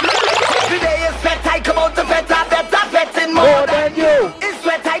 Today is fete, I come out to fete, better fetting more than you. It's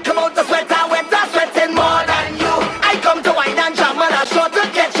sweat, I come out to sweat, wetter sweating more than you. I come to wine and jam and I sure to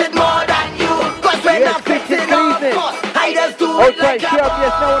catch it more than you. Cause when I'm fetting, of course, I just do it like yes, now on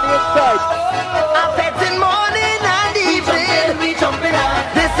the inside. I'm fetting morning and evening. We jumping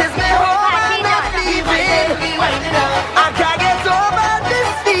out. This is me home and not leaving. I can't get over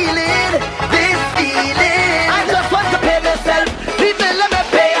this feeling. I just want to pay myself. People let me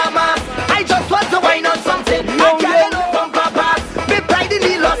pay a mass. I just want to wine on something. I can't get from papas. Me pride in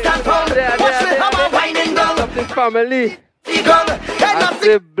the lost and found. Watch me how I'm winding down. Of the family.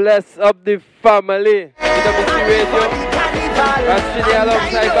 Massive bless of the family. UWC Radio. Rashidi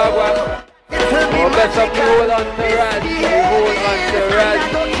alongside Babwah. Oh, bless up the whole on the rad. The whole on the rad.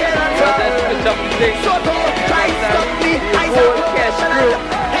 But then switch up the thing. The whole cash crew.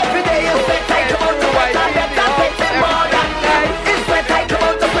 Every day is sweat, I come out to sweat, better sweating more than night. It's sweat, I come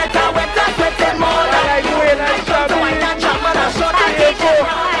out to sweat, wetter sweating more than I do it and jam to wine and jam and I shot I get go.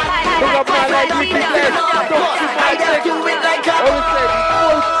 Bring up my life, we can bless. I just do it like a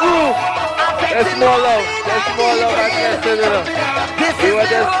There's more love and blessing, you know. We were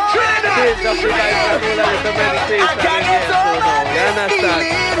just changed up the life and we like the meditation again, so no, you understand?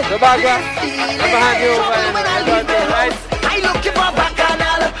 So Babwah, I'm hand you over and right?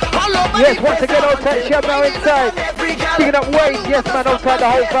 Yes, once again, outside Shab now inside. Picking up Wade, yes man, outside the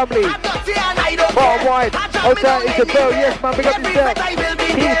whole family. Bottom wide, outside Isabel, yes man, big up yourself.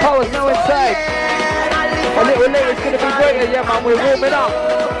 Healing Powers now inside. A little later it's gonna be greater, yeah man, we're warming up.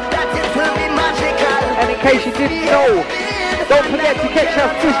 And in case you didn't know, don't forget to catch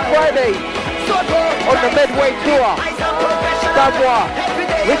us this Friday on the Medway Tour. Babwah,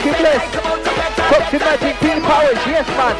 Ricky Bliss, Toxic Magic, Healing Powers, yes man.